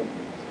with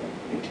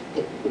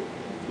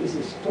this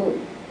is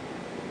story.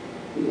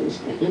 You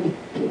understand?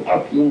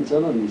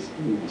 Akinchana,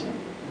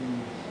 niskinchana.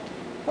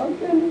 How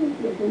can you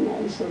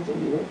recognize such a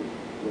devotee?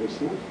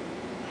 Krishna.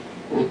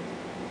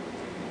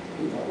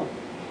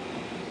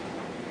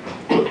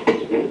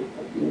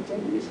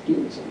 Akinchana,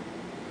 niskinchana.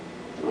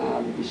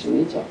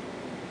 Vishunicha.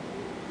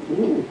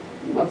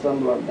 Not some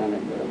Lord done a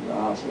bit of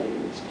grass like in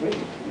the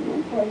street.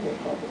 Not quite a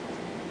problem.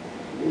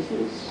 This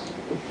is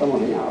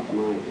Uttamaya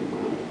Atma iti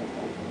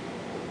Mahanakata.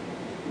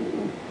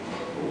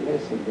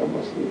 Unless the job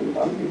was not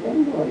done, you can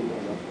do it.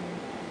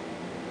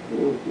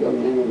 Your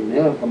name will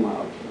never come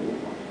out.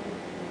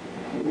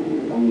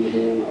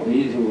 Only an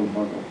reasonable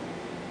photo.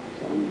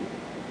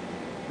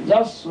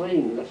 Just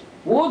showing, just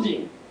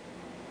posing,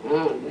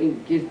 doing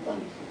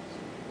kirtan.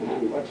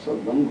 And what's so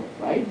dumb,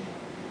 right?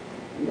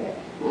 There.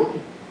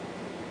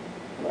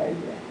 Right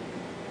there.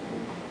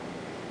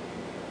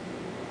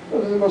 So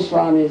the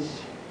Goswamis,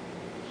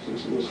 six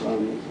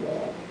Goswamis,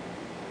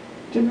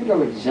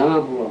 typical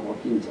example of what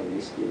Kinchana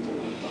is how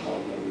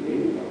they are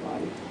living their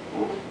life.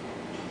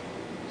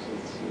 So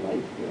it's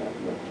like they are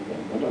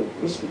better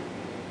Krishna.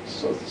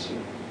 Such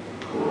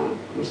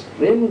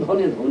Prem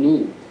Dhani Dhani.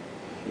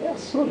 They are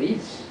so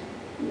rich.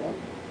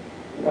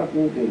 They are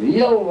going to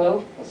real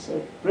wealth as a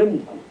Prem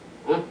Dhana.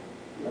 They are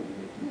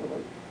real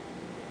wealth.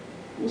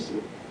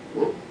 Krishna.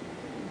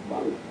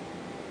 One.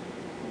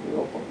 The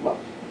rope of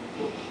love.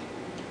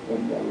 But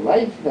their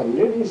life, their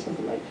living such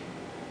life.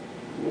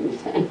 You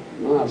understand?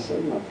 No, I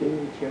said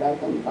nothing. Chida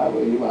Kanta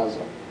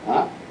Vaivasa.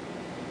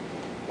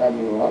 That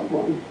will all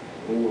one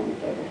and one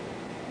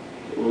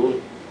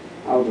table.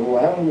 Out of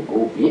wire and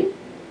gopi.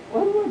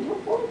 One word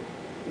of all.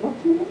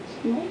 Nothing else.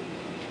 No.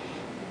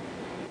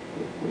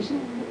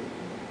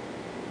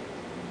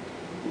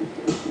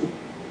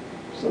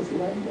 Such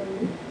life they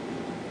live.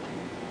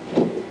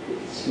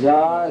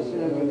 Jai Shri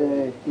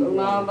Raghunath.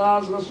 Raghunath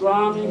das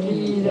Goswami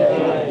ki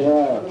jai.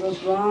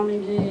 Goswami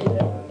ki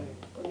jai.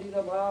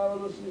 Padita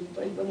Bhavana Sri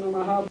Chaitanya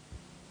Mahaprabhu.